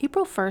Sunday,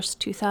 April 1st,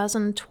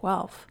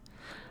 2012.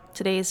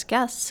 Today's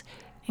guests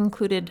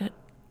included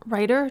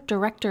writer,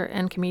 director,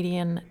 and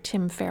comedian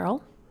Tim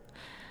Farrell,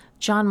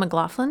 John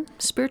McLaughlin,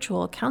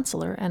 spiritual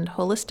counselor and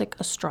holistic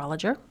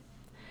astrologer,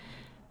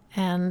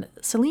 and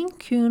Celine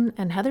Kuhn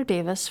and Heather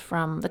Davis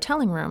from The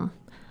Telling Room,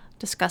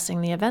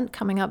 discussing the event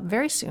coming up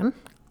very soon,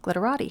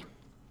 Glitterati.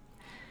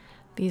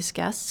 These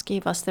guests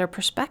gave us their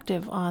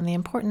perspective on the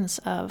importance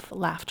of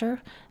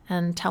laughter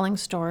and telling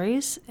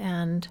stories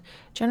and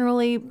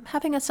generally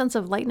having a sense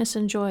of lightness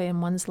and joy in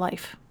one's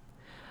life.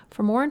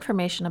 For more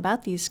information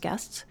about these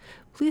guests,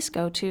 please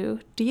go to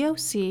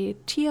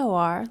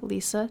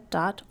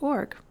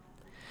doctorlisa.org.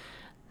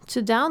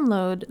 To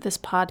download this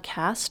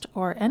podcast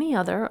or any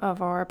other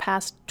of our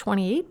past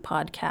 28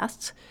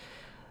 podcasts,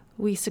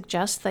 we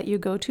suggest that you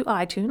go to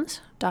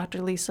iTunes,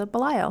 Dr. Lisa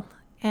Belisle,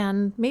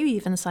 and maybe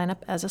even sign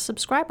up as a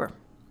subscriber.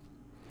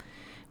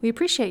 We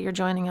appreciate your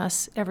joining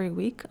us every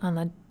week on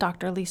the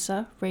Dr.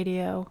 Lisa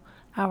Radio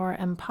Hour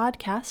and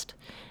Podcast,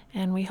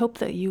 and we hope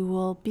that you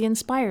will be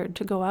inspired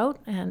to go out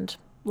and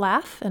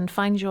laugh and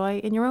find joy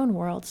in your own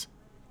worlds.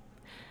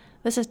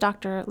 This is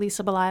Dr.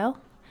 Lisa Belisle.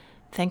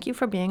 Thank you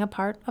for being a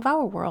part of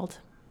our world.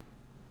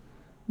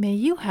 May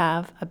you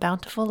have a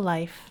bountiful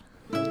life.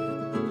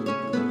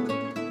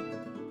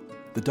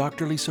 The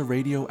Dr. Lisa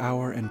Radio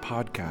Hour and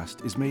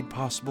Podcast is made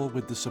possible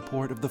with the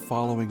support of the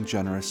following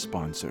generous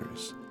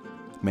sponsors: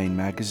 Maine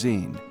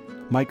Magazine,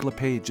 Mike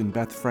LePage and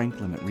Beth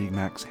Franklin at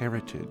RE/MAX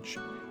Heritage,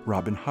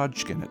 Robin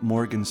Hodgkin at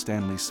Morgan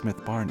Stanley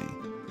Smith Barney,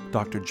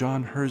 Dr.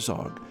 John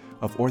Herzog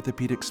of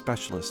Orthopedic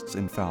Specialists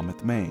in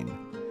Falmouth, Maine,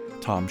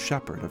 Tom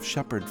Shepard of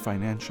Shepard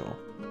Financial,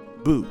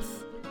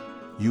 Booth,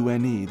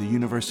 UNE, the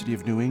University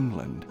of New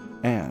England,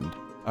 and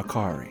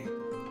Akari.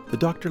 The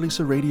Dr.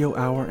 Lisa Radio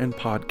Hour and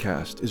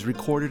Podcast is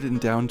recorded in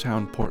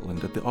downtown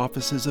Portland at the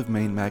offices of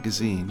Maine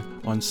Magazine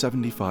on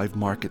 75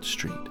 Market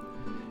Street.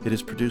 It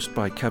is produced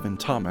by Kevin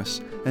Thomas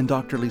and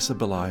Dr. Lisa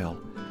Belisle.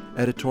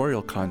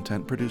 Editorial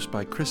content produced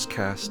by Chris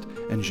Cast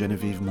and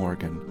Genevieve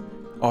Morgan.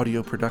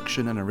 Audio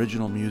production and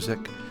original music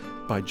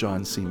by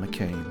John C.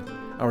 McCain.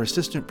 Our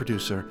assistant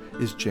producer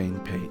is Jane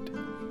Pate.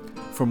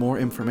 For more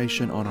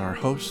information on our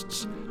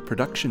hosts,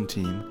 production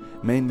team,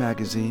 Maine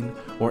Magazine,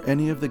 or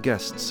any of the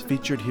guests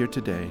featured here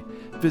today,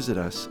 visit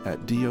us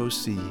at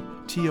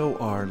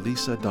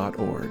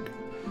doctorlisa.org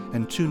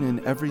and tune in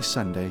every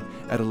Sunday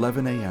at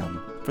 11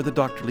 a.m. for the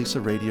Dr.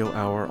 Lisa Radio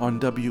Hour on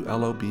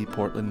WLOB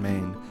Portland,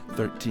 Maine,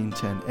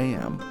 1310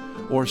 a.m.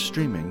 or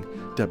streaming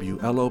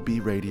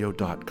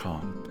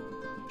WLOBradio.com.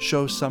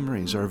 Show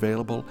summaries are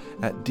available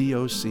at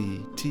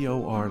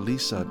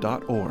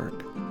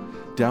doctorlisa.org.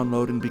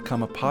 Download and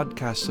become a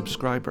podcast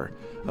subscriber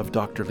of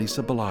Dr.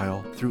 Lisa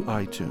Belisle through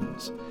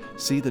iTunes.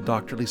 See the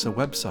Dr. Lisa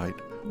website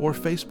or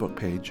Facebook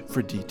page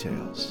for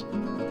details.